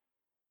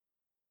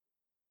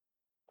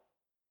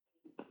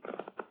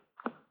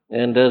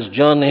 And as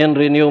John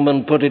Henry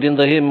Newman put it in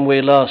the hymn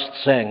we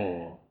last sang,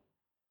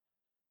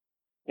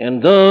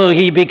 and though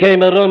he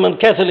became a Roman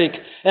Catholic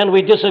and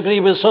we disagree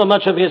with so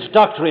much of his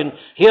doctrine,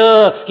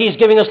 here he's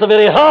giving us the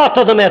very heart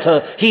of the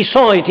matter. He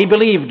saw it, he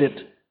believed it.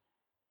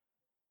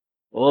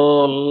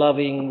 O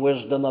loving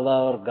wisdom of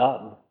our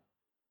God,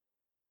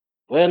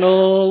 when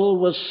all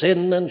was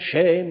sin and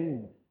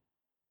shame,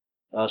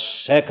 a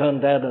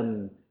second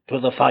Adam to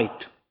the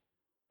fight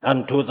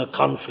and to the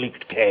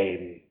conflict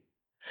came.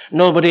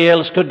 Nobody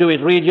else could do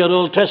it. Read your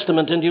Old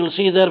Testament and you'll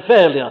see their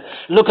failure.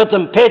 Look at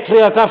them,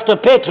 patriarch after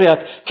patriarch,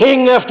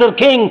 king after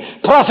king,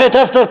 prophet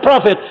after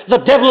prophet. The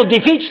devil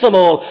defeats them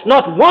all.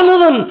 Not one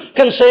of them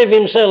can save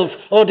himself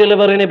or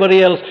deliver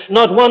anybody else.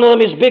 Not one of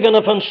them is big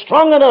enough and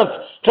strong enough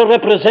to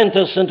represent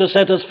us and to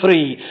set us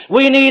free.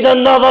 We need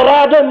another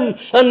Adam,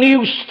 a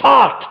new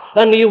start,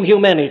 a new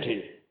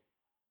humanity.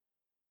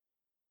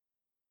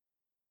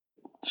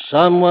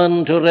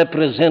 Someone to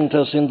represent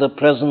us in the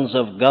presence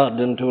of God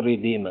and to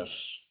redeem us.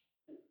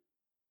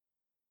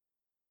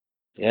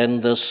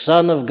 And the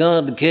Son of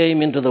God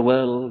came into the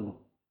world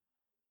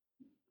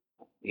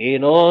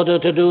in order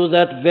to do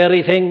that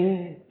very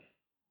thing.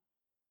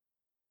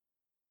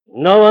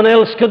 No one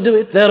else could do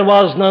it. There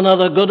was none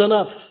other good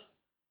enough.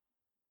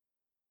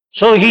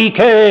 So he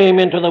came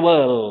into the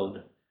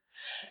world.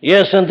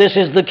 Yes, and this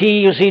is the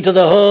key, you see, to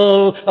the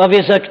whole of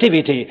his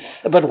activity.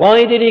 But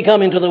why did he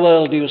come into the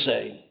world, do you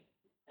say?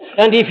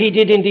 And if he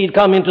did indeed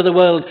come into the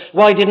world,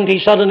 why didn't he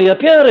suddenly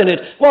appear in it?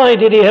 Why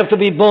did he have to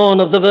be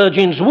born of the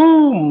Virgin's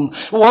womb?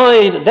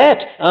 Why that?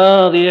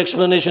 The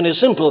explanation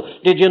is simple.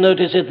 Did you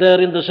notice it there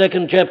in the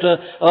 2nd chapter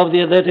of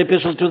that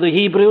epistle to the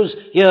Hebrews?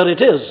 Here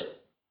it is.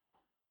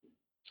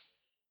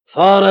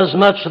 For as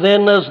much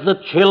then as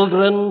the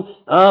children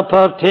are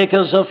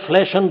partakers of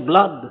flesh and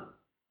blood,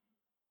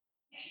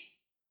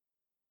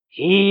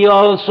 he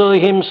also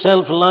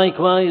himself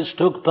likewise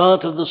took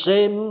part of the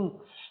same,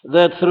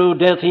 that through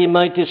death he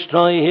might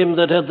destroy him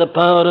that had the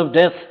power of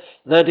death,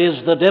 that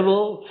is, the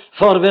devil.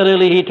 For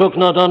verily he took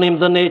not on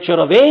him the nature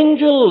of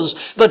angels,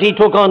 but he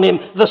took on him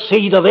the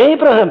seed of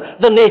Abraham,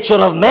 the nature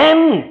of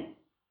man.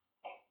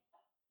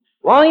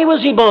 Why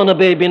was he born a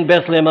babe in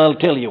Bethlehem, I'll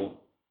tell you.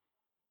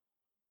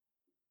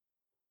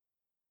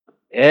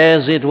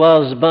 As it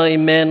was by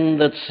men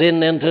that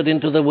sin entered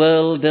into the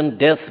world, and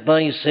death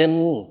by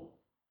sin,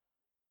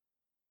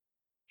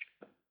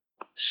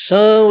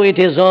 so it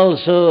is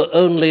also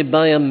only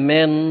by a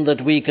man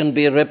that we can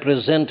be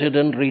represented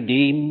and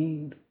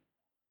redeemed.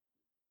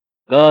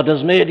 God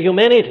has made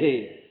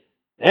humanity,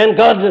 and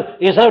God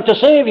is out to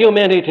save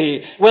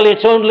humanity. Well,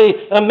 it's only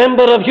a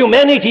member of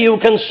humanity who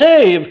can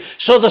save.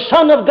 So the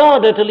Son of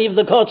God had to leave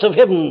the courts of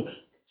heaven.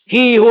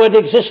 He who had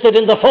existed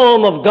in the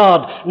form of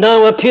God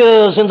now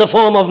appears in the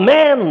form of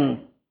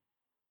man.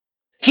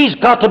 He's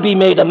got to be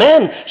made a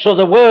man, so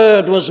the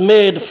Word was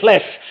made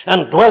flesh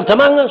and dwelt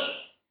among us.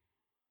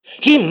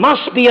 He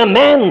must be a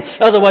man,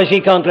 otherwise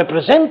he can't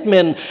represent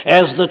men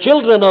as the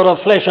children are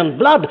of flesh and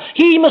blood.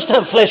 He must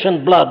have flesh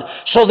and blood.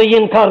 So the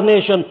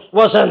incarnation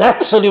was an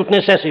absolute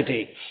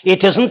necessity.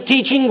 It isn't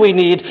teaching we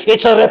need,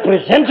 it's a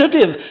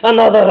representative,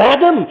 another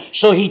Adam.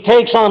 So he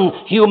takes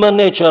on human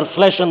nature,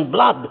 flesh and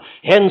blood,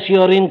 hence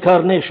your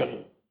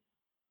incarnation.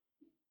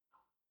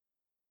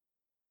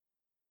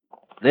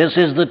 This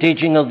is the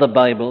teaching of the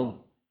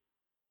Bible.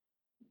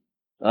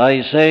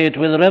 I say it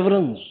with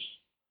reverence.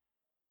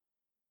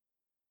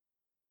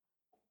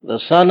 The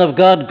Son of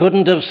God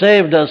couldn't have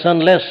saved us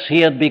unless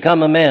he had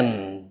become a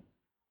man,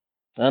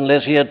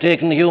 unless he had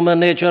taken human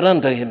nature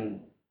unto him.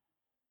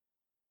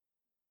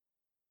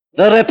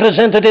 The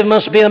representative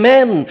must be a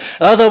man,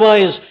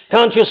 otherwise,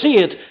 can't you see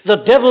it? The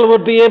devil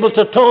would be able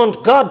to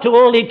taunt God to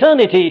all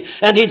eternity,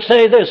 and he'd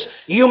say this,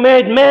 you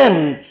made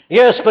man,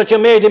 yes, but you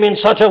made him in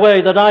such a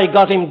way that I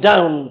got him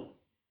down.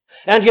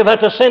 And you've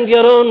had to send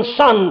your own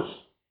son.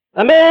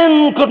 A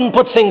man couldn't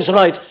put things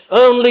right,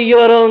 only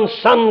your own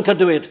son could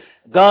do it.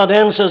 God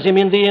answers him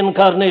in the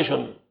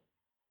incarnation.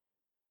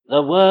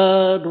 The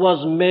Word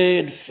was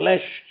made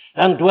flesh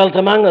and dwelt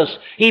among us.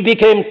 He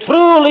became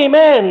truly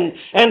man,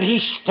 and he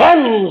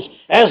stands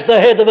as the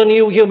head of a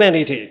new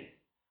humanity.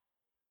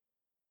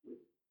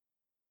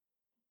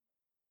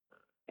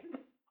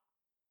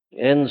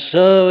 And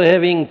so,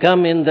 having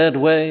come in that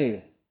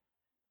way,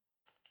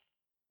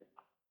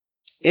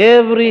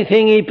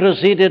 everything he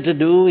proceeded to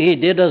do, he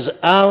did as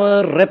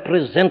our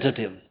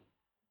representative.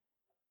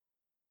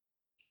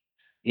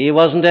 He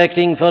wasn't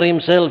acting for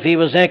himself, he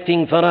was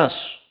acting for us.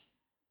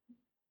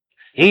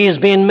 He's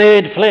been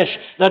made flesh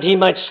that he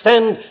might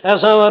stand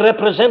as our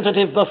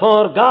representative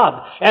before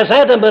God, as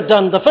Adam had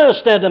done, the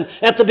first Adam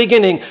at the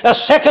beginning, a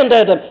second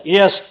Adam,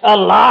 yes, a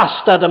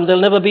last Adam,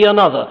 there'll never be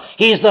another.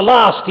 He's the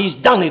last,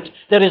 he's done it,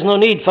 there is no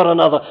need for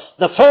another.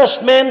 The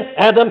first man,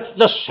 Adam,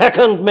 the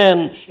second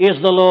man is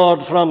the Lord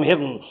from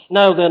heaven.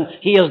 Now then,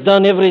 he has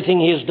done everything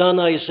he's done,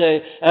 I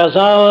say, as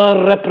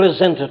our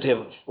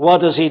representative.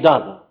 What has he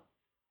done?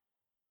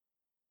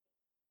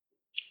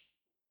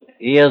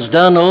 He has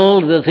done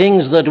all the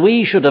things that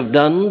we should have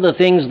done, the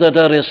things that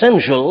are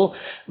essential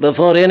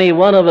before any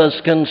one of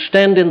us can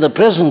stand in the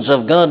presence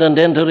of God and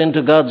enter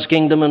into God's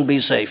kingdom and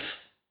be safe.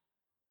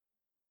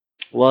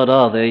 What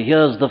are they?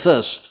 Here's the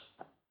first.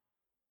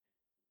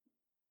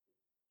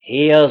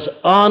 He has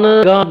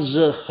honored God's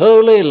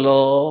holy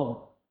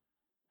law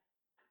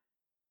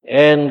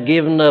and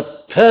given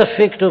a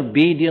perfect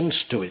obedience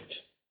to it.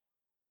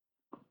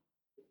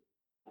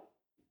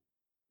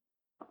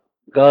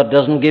 God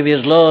doesn't give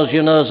his laws,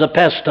 as a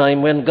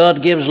pastime. When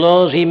God gives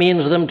laws, he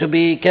means them to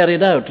be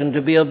carried out and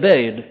to be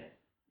obeyed.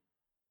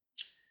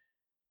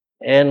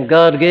 And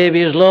God gave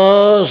his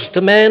laws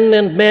to men,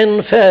 and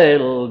men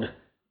failed.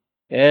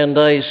 And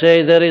I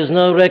say there is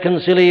no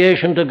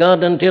reconciliation to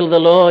God until the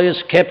law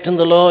is kept and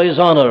the law is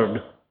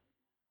honored.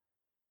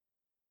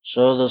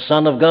 So the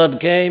Son of God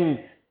came,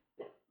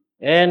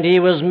 and he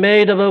was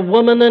made of a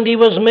woman, and he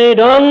was made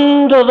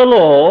under the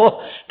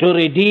law to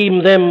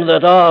redeem them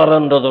that are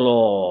under the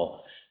law.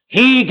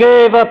 He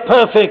gave a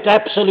perfect,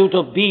 absolute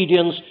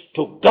obedience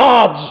to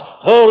God's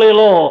holy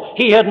law.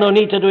 He had no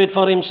need to do it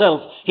for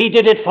himself. He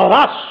did it for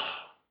us.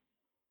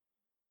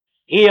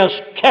 He has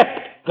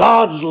kept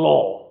God's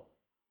law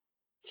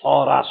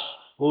for us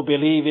who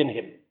believe in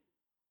him.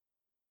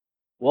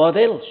 What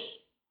else?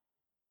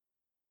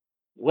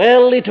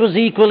 Well, it was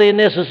equally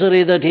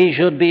necessary that he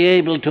should be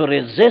able to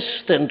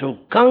resist and to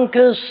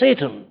conquer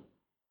Satan.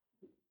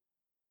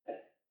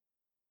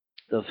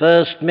 The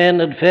first men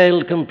had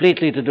failed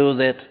completely to do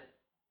that.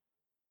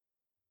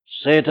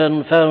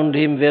 Satan found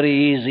him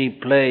very easy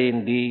play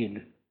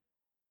indeed.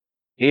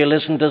 He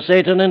listened to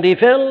Satan and he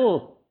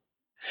fell.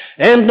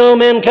 And no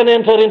man can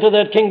enter into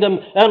that kingdom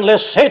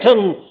unless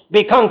Satan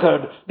be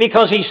conquered,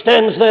 because he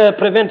stands there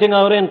preventing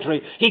our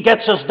entry. He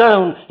gets us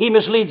down, he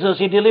misleads us,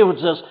 he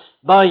deludes us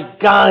by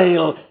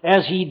guile,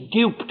 as he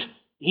duped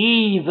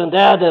Eve and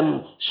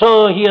Adam.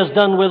 So he has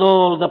done with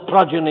all the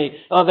progeny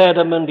of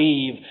Adam and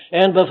Eve.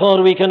 And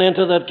before we can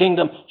enter that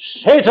kingdom,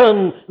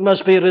 Satan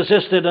must be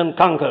resisted and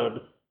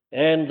conquered.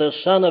 And the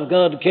Son of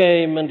God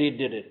came and he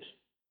did it.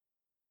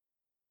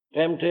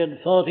 Tempted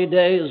 40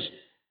 days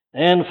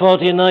and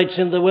 40 nights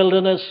in the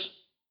wilderness,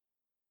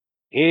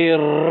 he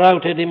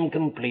routed him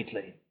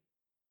completely.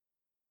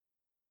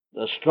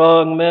 The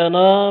strong man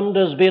armed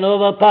has been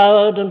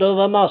overpowered and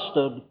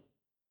overmastered,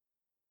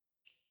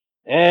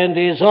 and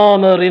his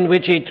armor in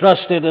which he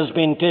trusted has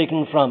been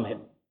taken from him.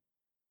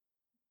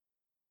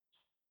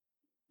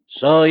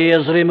 So he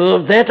has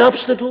removed that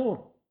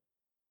obstacle.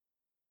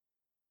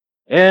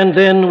 And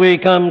then we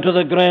come to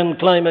the grand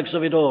climax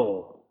of it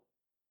all.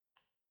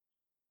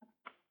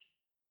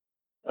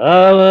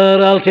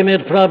 Our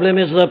ultimate problem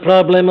is the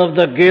problem of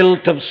the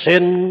guilt of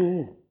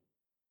sin,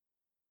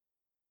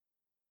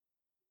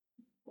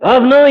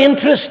 of no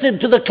interest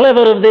to the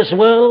clever of this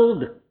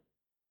world,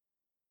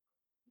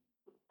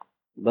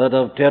 but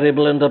of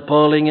terrible and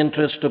appalling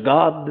interest to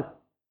God.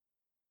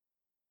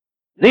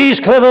 These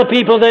clever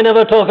people, they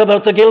never talk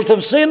about the guilt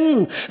of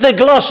sin. They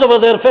gloss over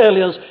their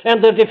failures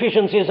and their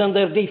deficiencies and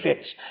their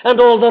defects and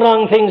all the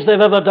wrong things they've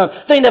ever done.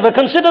 They never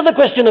consider the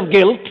question of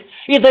guilt.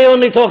 They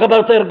only talk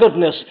about their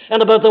goodness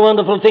and about the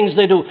wonderful things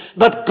they do.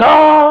 But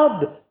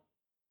God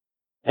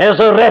has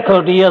a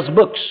record. He has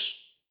books.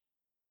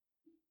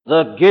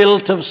 The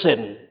guilt of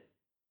sin.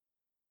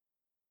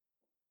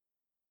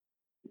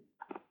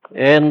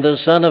 And the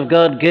Son of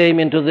God came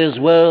into this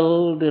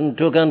world and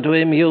took unto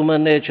him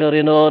human nature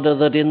in order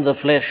that in the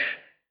flesh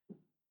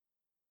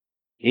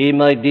he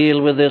might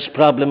deal with this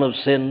problem of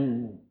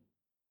sin.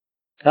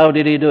 How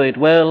did he do it?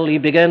 Well, he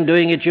began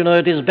doing it,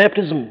 at his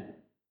baptism.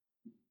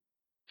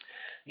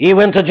 He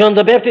went to John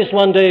the Baptist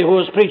one day, who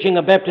was preaching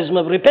a baptism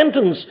of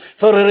repentance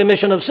for a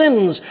remission of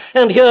sins.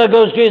 And here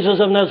goes Jesus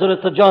of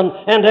Nazareth to John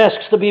and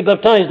asks to be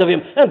baptized of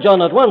him. And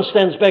John at once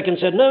stands back and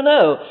said,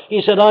 no.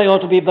 He said, I ought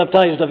to be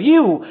baptized of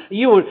you.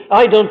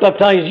 I don't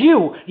baptize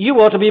you. You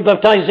ought to be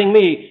baptizing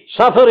me.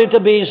 Suffer it to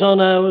be so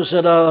now,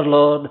 said our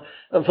Lord.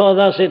 For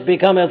thus it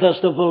becometh us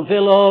to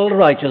fulfill all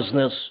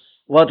righteousness.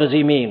 What does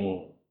he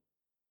mean?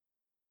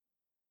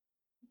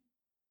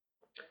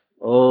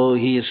 Oh,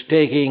 he is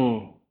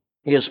taking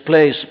his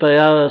place by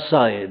our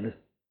side.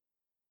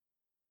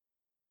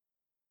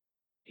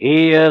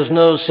 He has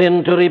no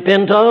sin to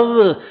repent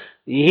of.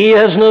 He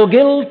has no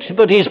guilt,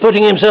 but he's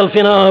putting himself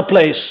in our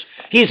place.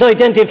 He's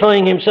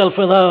identifying himself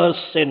with our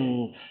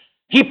sin.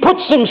 He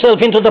puts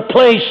himself into the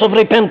place of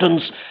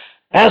repentance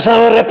as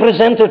our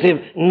representative,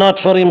 not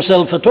for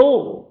himself at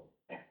all.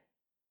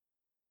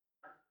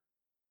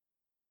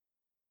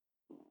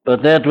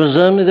 But that was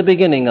only the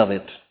beginning of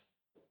it.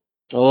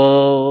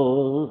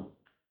 Oh,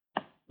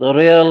 the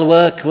real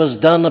work was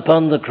done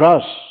upon the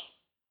cross,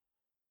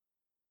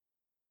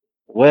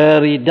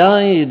 where he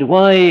died.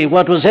 Why?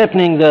 What was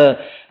happening there?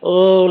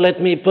 Oh,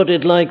 let me put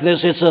it like this.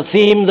 It's a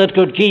theme that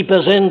could keep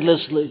us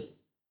endlessly.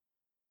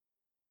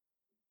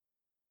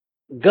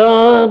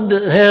 God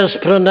has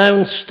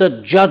pronounced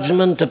a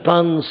judgment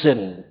upon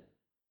sin,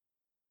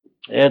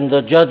 and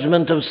the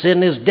judgment of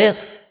sin is death.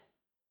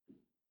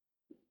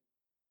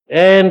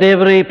 And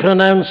every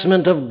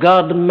pronouncement of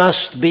God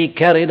must be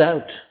carried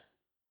out.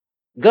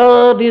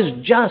 God is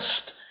just.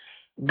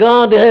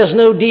 God has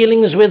no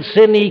dealings with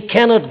sin. He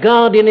cannot,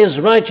 God in his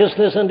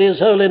righteousness and his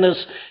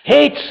holiness,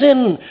 hate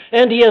sin.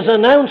 And he has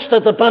announced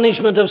that the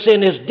punishment of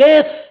sin is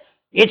death.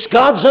 It's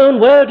God's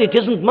own word. It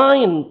isn't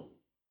mine.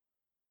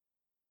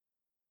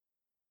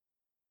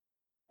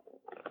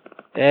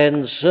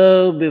 And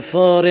so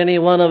before any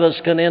one of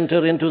us can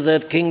enter into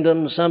that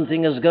kingdom,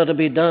 something has got to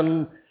be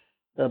done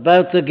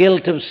about the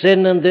guilt of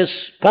sin and this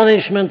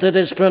punishment that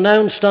is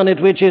pronounced on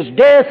it, which is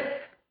death.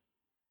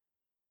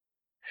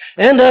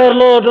 And our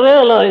Lord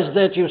realized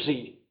that, you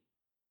see.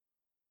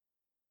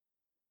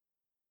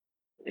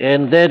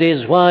 And that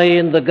is why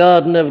in the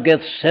Garden of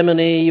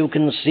Gethsemane you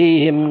can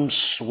see him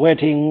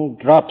sweating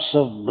drops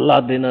of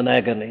blood in an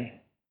agony.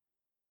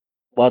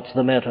 What's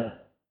the matter?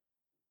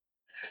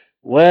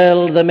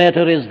 Well, the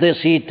matter is this.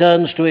 He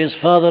turns to his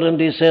Father and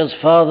he says,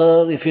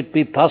 Father, if it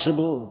be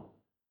possible,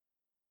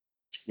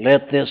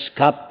 let this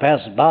cup pass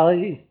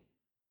by.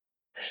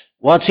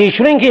 What's he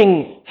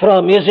shrinking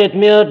from? Is it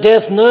mere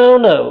death?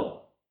 No.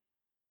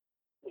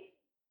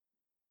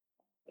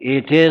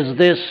 It is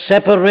this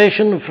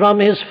separation from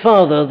his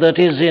Father that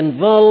is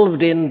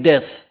involved in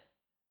death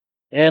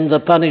and the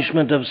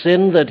punishment of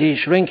sin that he's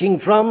shrinking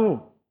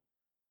from.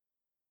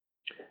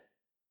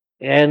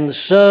 And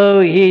so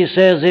he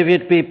says, if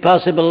it be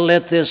possible,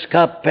 let this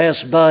cup pass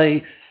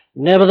by.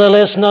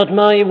 Nevertheless, not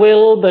my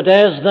will, but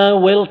as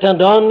thou wilt.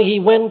 And on he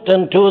went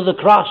unto the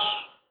cross.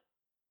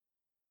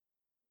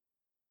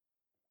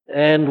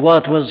 And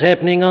what was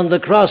happening on the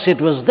cross? It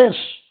was this.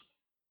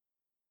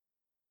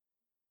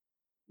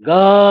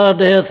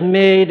 God hath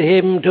made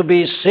him to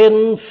be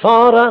sin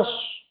for us,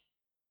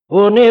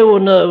 who knew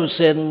no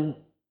sin,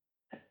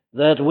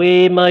 that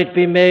we might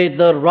be made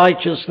the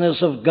righteousness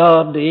of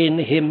God in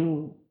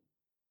him,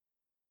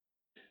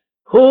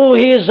 who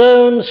his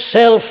own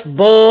self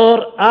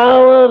bore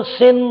our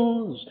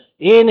sins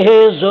in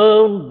his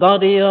own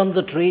body on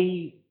the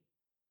tree.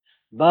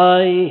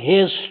 By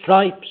his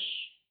stripes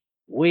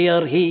we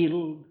are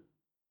healed.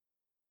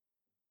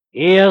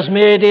 He has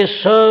made his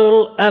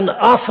soul an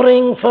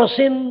offering for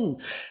sin.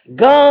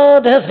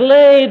 God hath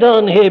laid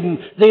on him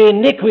the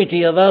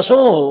iniquity of us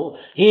all.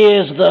 He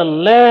is the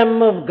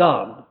Lamb of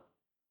God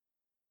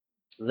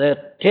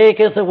that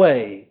taketh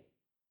away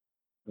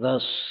the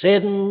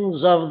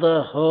sins of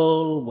the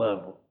whole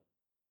world.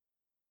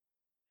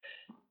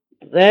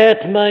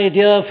 That, my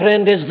dear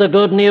friend, is the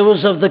good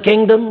news of the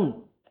kingdom.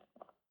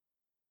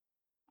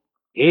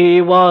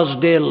 He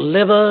was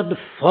delivered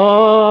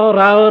for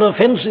our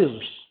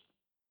offenses.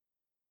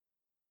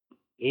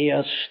 He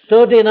has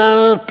stood in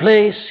our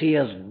place. He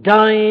has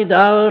died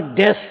our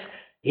death.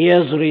 He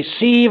has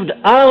received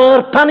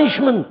our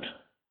punishment.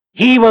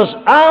 He was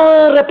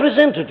our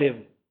representative.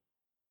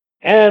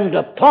 And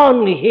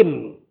upon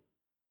him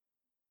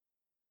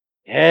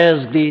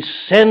has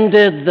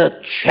descended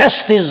the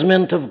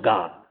chastisement of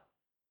God.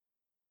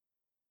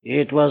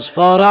 It was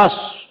for us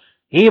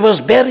he was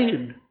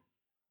buried.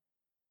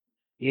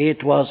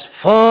 It was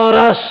for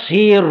us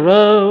he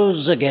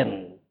rose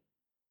again,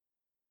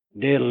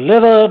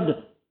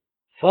 delivered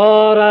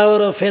for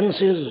our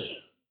offenses,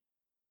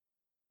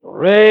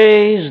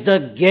 raised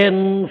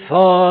again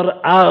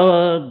for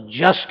our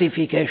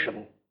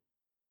justification.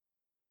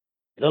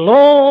 The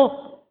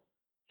law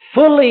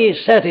fully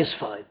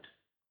satisfied,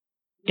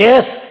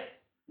 death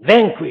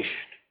vanquished,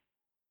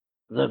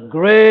 the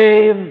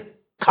grave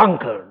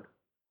conquered.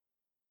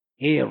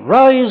 He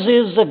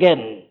rises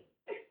again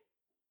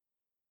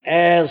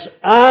as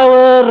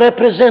our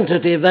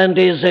representative and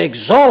is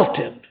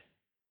exalted,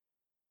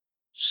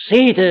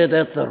 seated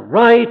at the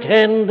right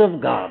hand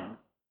of God.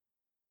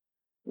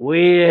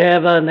 We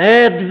have an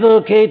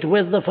advocate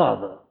with the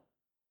Father,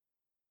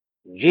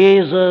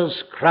 Jesus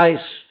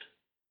Christ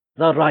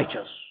the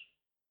righteous.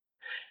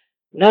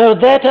 Now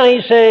that,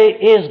 I say,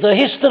 is the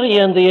history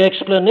and the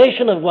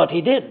explanation of what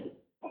he did.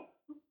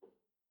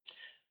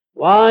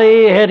 Why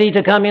had he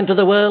to come into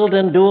the world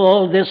and do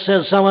all this,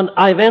 says someone?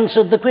 I've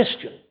answered the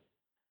question.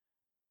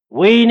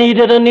 We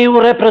needed a new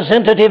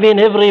representative in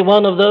every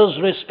one of those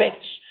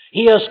respects.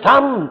 He has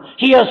come,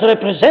 he has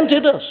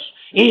represented us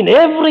in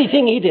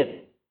everything he did.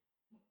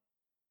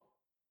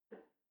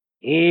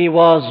 He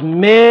was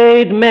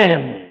made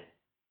man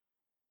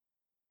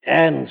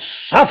and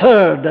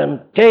suffered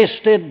and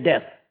tasted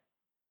death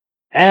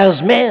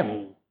as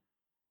man,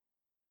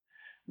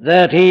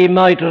 that he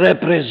might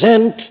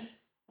represent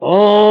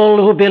all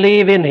who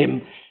believe in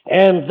him.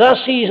 And thus,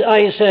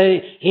 I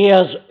say, he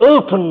has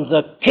opened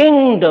the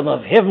kingdom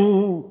of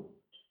heaven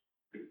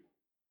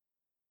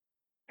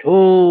to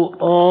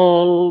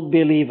all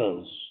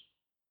believers.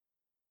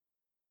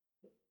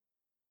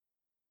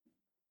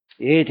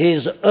 It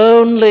is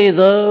only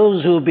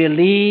those who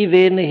believe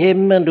in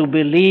him and who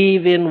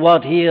believe in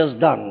what he has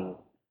done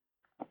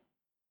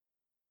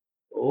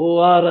who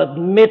are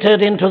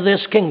admitted into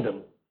this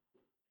kingdom.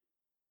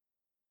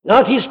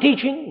 Not his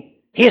teaching,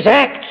 his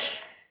acts,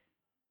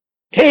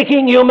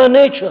 taking human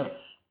nature,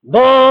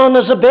 born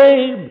as a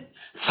babe,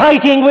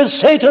 fighting with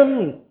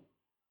Satan,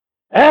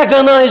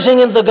 agonizing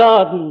in the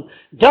garden,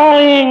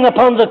 dying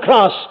upon the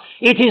cross.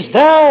 It is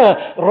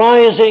there,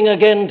 rising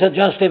again to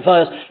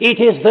justify us. It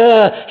is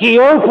there, he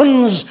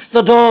opens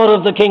the door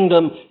of the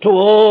kingdom to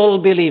all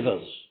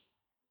believers.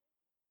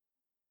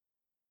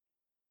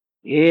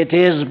 It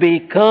is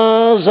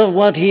because of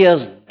what he has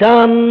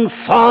done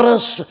for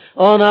us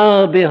on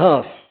our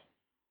behalf.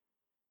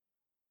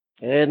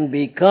 And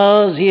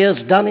because he has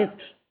done it,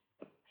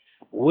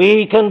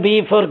 we can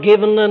be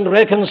forgiven and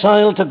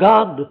reconciled to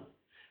God.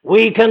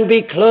 We can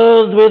be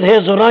clothed with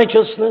his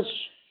righteousness.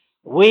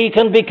 We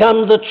can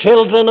become the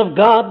children of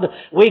God.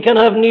 We can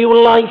have new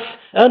life,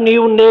 a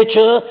new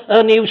nature,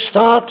 a new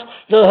start.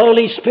 The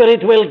Holy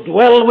Spirit will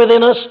dwell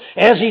within us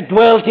as he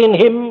dwelt in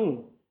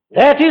him.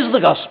 That is the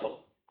gospel.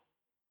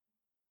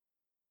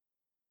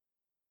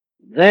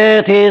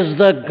 That is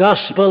the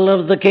gospel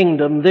of the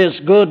kingdom, this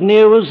good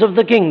news of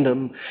the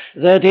kingdom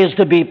that is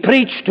to be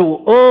preached to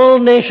all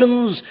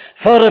nations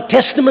for a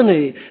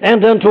testimony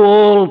and unto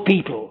all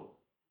people.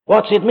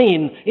 What's it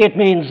mean? It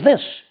means this: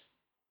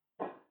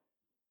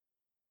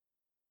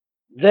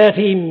 that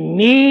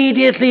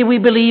immediately we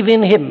believe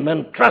in him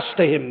and trust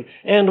to him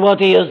and what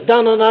he has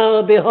done on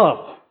our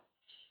behalf,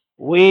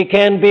 we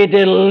can be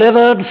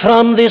delivered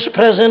from this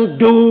present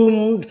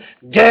doomed,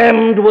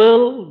 damned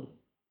world.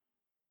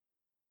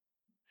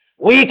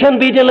 We can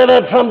be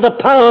delivered from the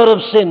power of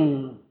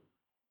sin.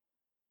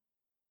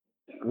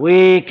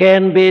 We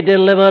can be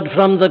delivered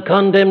from the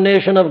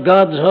condemnation of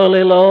God's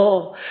holy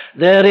law.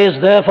 There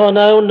is therefore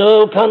now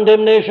no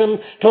condemnation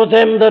to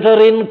them that are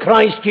in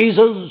Christ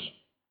Jesus.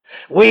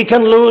 We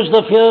can lose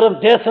the fear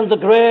of death and the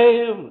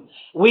grave.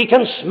 We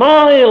can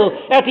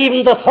smile at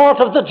even the thought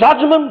of the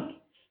judgment.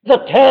 The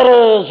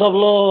terrors of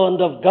law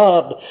and of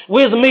God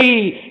with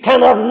me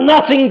can have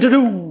nothing to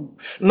do.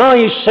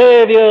 My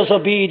Saviour's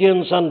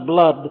obedience and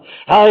blood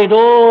hide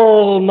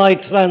all my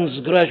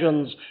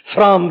transgressions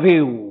from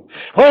view.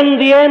 When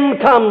the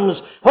end comes,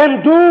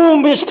 when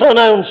doom is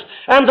pronounced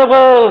and the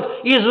world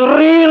is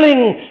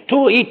reeling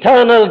to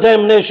eternal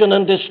damnation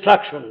and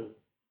destruction,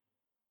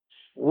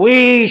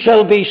 we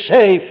shall be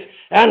safe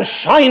and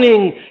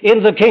shining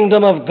in the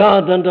kingdom of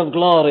God and of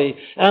glory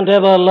and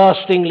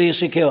everlastingly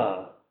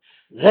secure.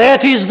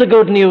 That is the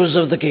good news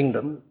of the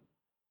kingdom.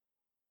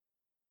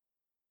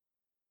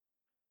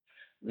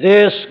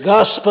 This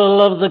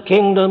gospel of the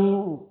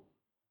kingdom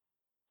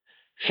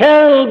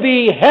shall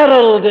be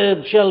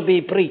heralded, shall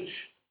be preached.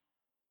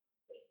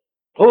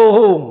 To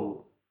whom?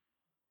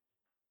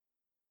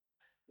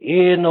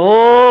 In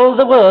all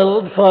the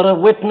world for a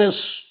witness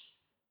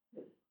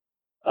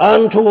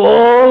unto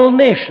all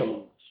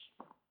nations.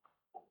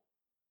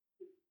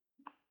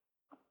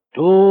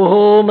 To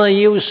whom are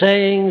you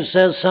saying,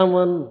 says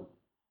someone,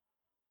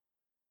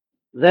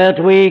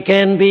 that we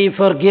can be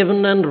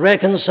forgiven and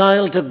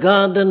reconciled to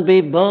God and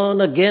be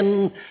born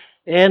again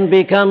and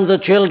become the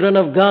children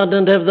of God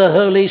and have the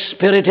Holy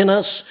Spirit in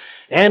us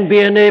and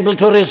being able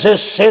to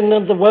resist sin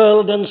and the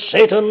world and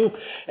Satan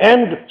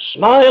and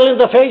smile in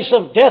the face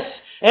of death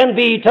and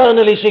be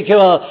eternally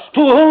secure.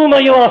 To whom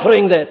are you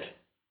offering that?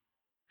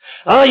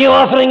 Are you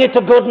offering it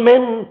to good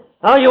men?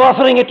 Are you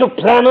offering it to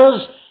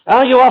planners?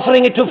 Are you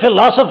offering it to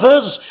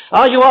philosophers?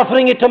 Are you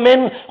offering it to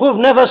men who've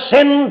never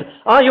sinned?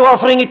 Are you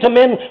offering it to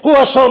men who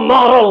are so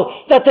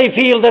moral that they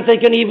feel that they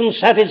can even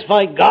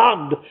satisfy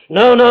God?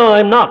 No,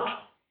 I'm not.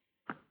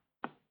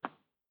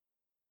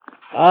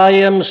 I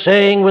am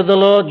saying with the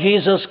Lord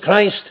Jesus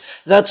Christ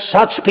that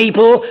such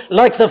people,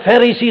 like the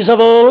Pharisees of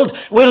old,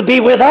 will be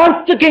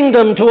without the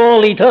kingdom to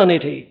all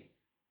eternity.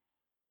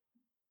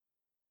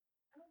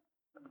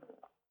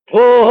 To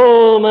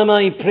whom am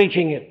I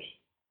preaching it?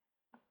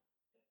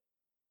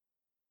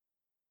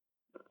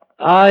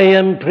 I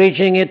am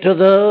preaching it to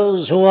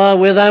those who are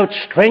without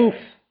strength.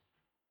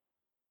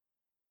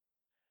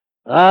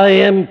 I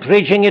am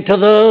preaching it to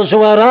those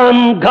who are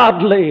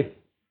ungodly.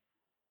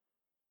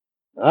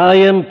 I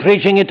am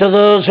preaching it to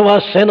those who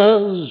are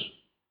sinners.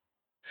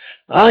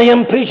 I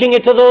am preaching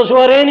it to those who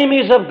are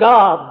enemies of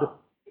God.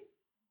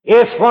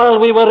 If while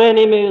we were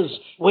enemies,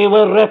 we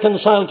were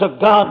reconciled to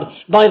God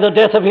by the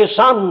death of His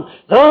Son,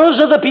 those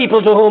are the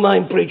people to whom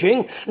I'm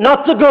preaching,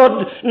 not the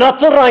good,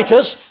 not the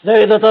righteous.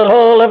 They that are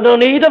whole have no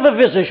need of a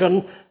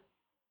physician,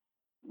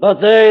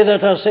 but they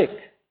that are sick.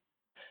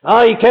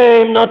 I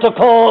came not to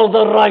call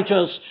the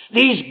righteous,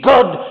 these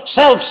good,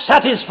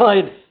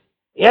 self-satisfied,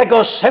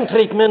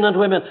 egocentric men and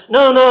women.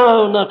 No,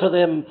 not to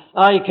them.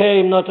 I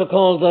came not to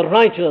call the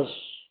righteous,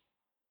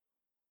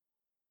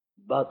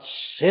 but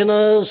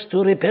sinners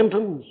to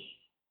repentance.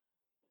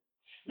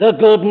 The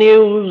good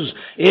news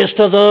is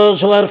to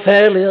those who are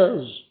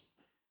failures,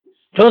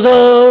 to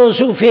those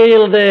who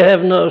feel they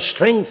have no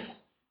strength,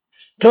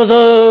 to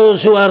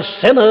those who are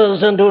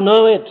sinners and who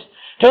know it,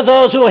 to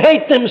those who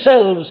hate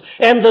themselves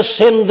and the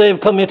sin they've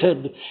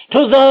committed,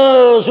 to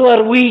those who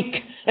are weak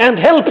and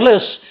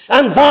helpless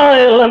and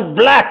vile and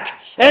black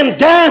and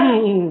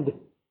damned.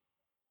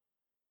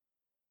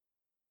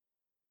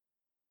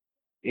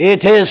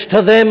 It is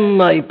to them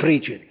I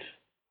preach it.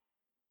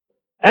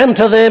 And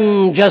to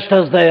them just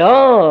as they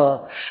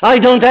are. I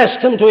don't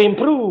ask them to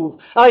improve.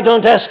 I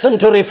don't ask them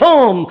to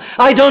reform.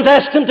 I don't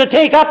ask them to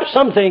take up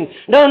something.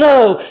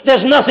 No,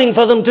 there's nothing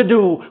for them to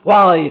do.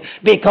 Why?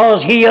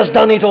 Because He has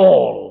done it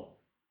all.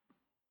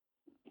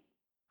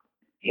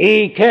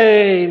 He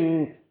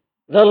came,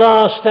 the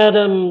last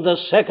Adam, the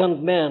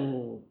second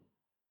man,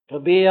 to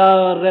be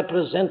our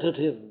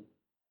representative,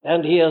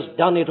 and He has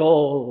done it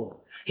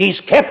all. He's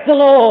kept the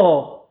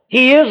law.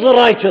 He is the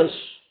righteous.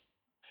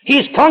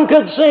 He's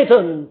conquered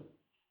Satan.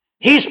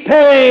 He's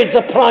paid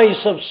the price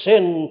of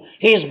sin.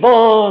 He's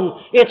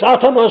borne its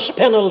uttermost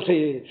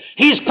penalty.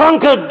 He's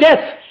conquered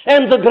death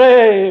and the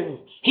grave.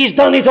 He's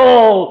done it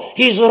all.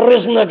 He's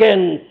risen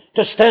again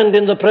to stand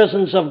in the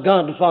presence of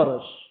God for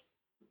us.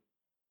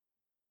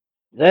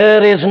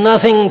 There is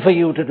nothing for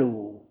you to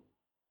do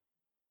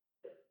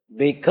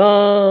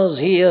because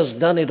He has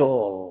done it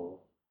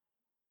all.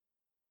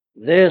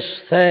 This,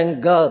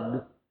 thank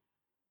God,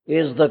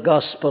 is the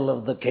gospel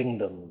of the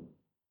kingdom.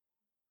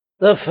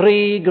 The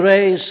free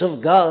grace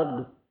of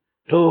God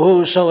to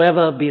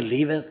whosoever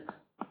believeth.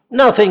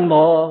 Nothing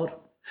more.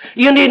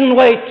 You needn't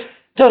wait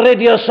to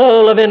rid your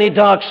soul of any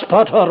dark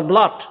spot or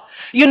blot.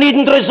 You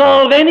needn't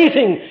resolve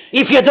anything.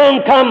 If you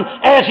don't come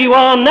as you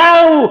are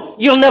now,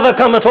 you'll never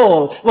come at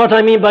all. What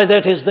I mean by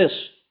that is this: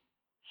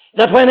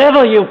 that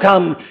whenever you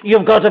come,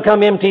 you've got to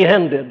come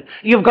empty-handed.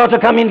 You've got to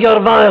come in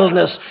your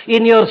vileness,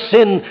 in your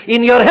sin,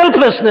 in your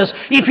helplessness.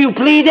 If you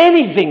plead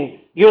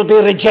anything, you'll be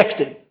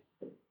rejected.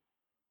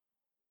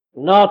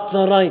 Not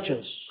the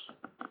righteous.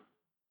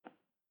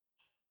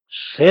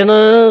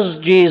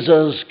 Sinners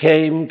Jesus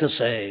came to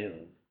save.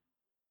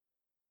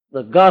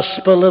 The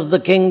gospel of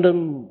the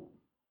kingdom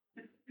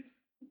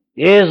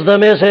is the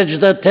message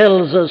that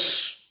tells us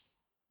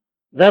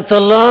that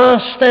the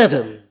last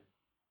Adam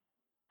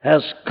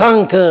has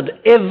conquered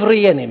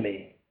every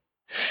enemy,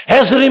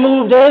 has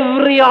removed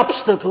every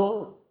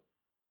obstacle,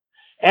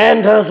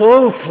 and has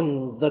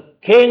opened the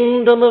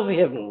kingdom of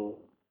heaven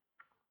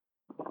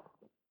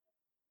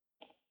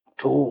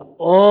to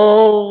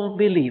all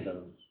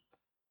believers.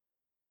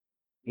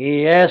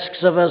 He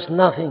asks of us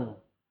nothing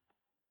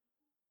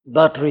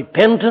but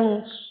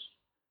repentance,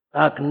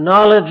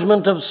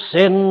 acknowledgement of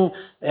sin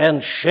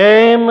and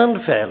shame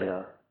and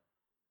failure,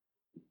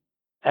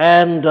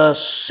 and a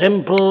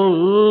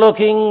simple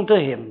looking to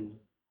Him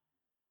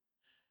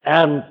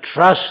and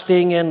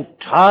trusting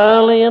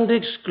entirely and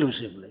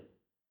exclusively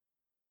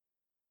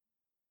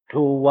to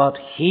what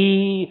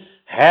He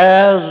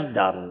has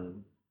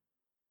done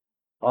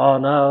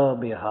on our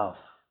behalf.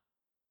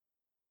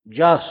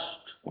 Just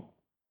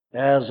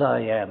as I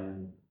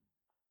am,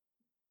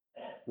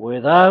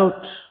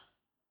 without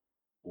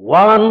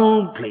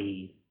one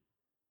plea,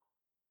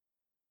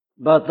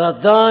 but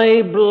that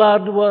Thy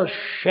blood was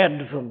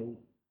shed for me,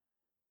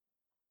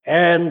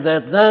 and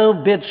that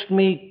Thou bidst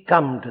me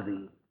come to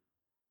Thee.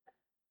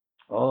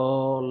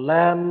 O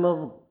Lamb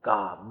of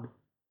God,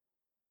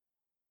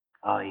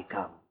 I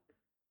come.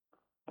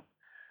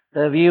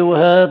 Have you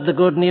heard the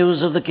good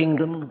news of the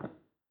kingdom?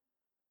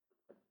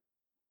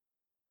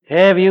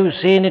 Have you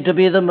seen it to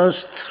be the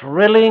most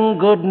thrilling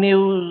good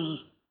news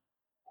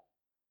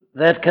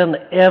that can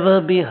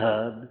ever be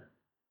heard?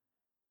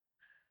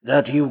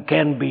 That you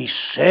can be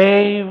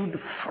saved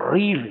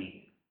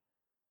freely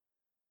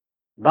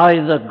by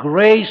the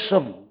grace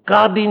of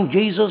God in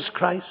Jesus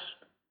Christ,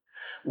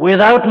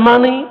 without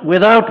money,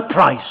 without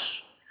price,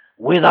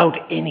 without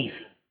anything,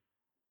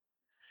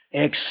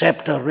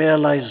 except a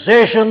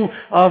realization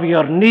of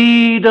your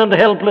need and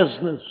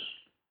helplessness,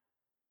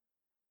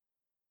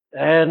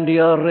 and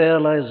your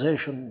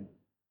realization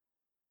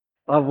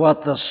of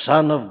what the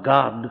Son of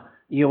God,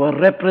 your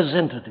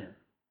representative,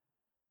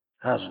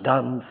 has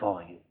done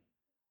for you.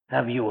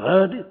 Have you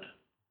heard it?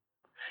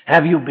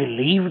 Have you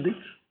believed it?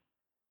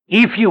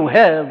 If you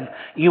have,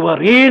 you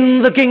are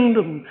in the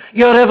kingdom.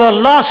 You're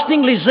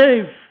everlastingly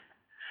safe.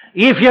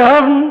 If you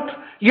haven't,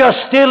 you're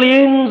still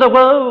in the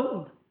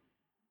world.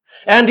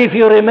 And if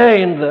you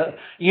remain there,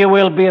 you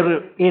will be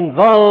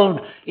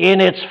involved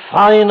in its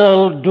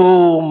final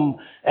doom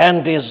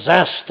and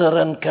disaster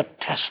and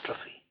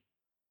catastrophe.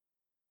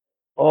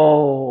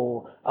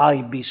 Oh,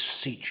 I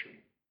beseech you,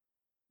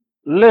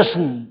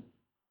 listen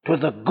to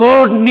the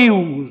good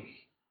news.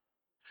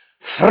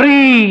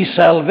 Free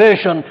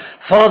salvation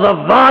for the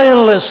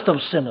vilest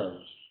of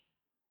sinners,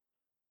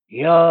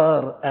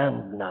 here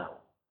and now.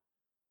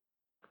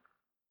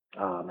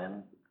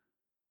 Amen.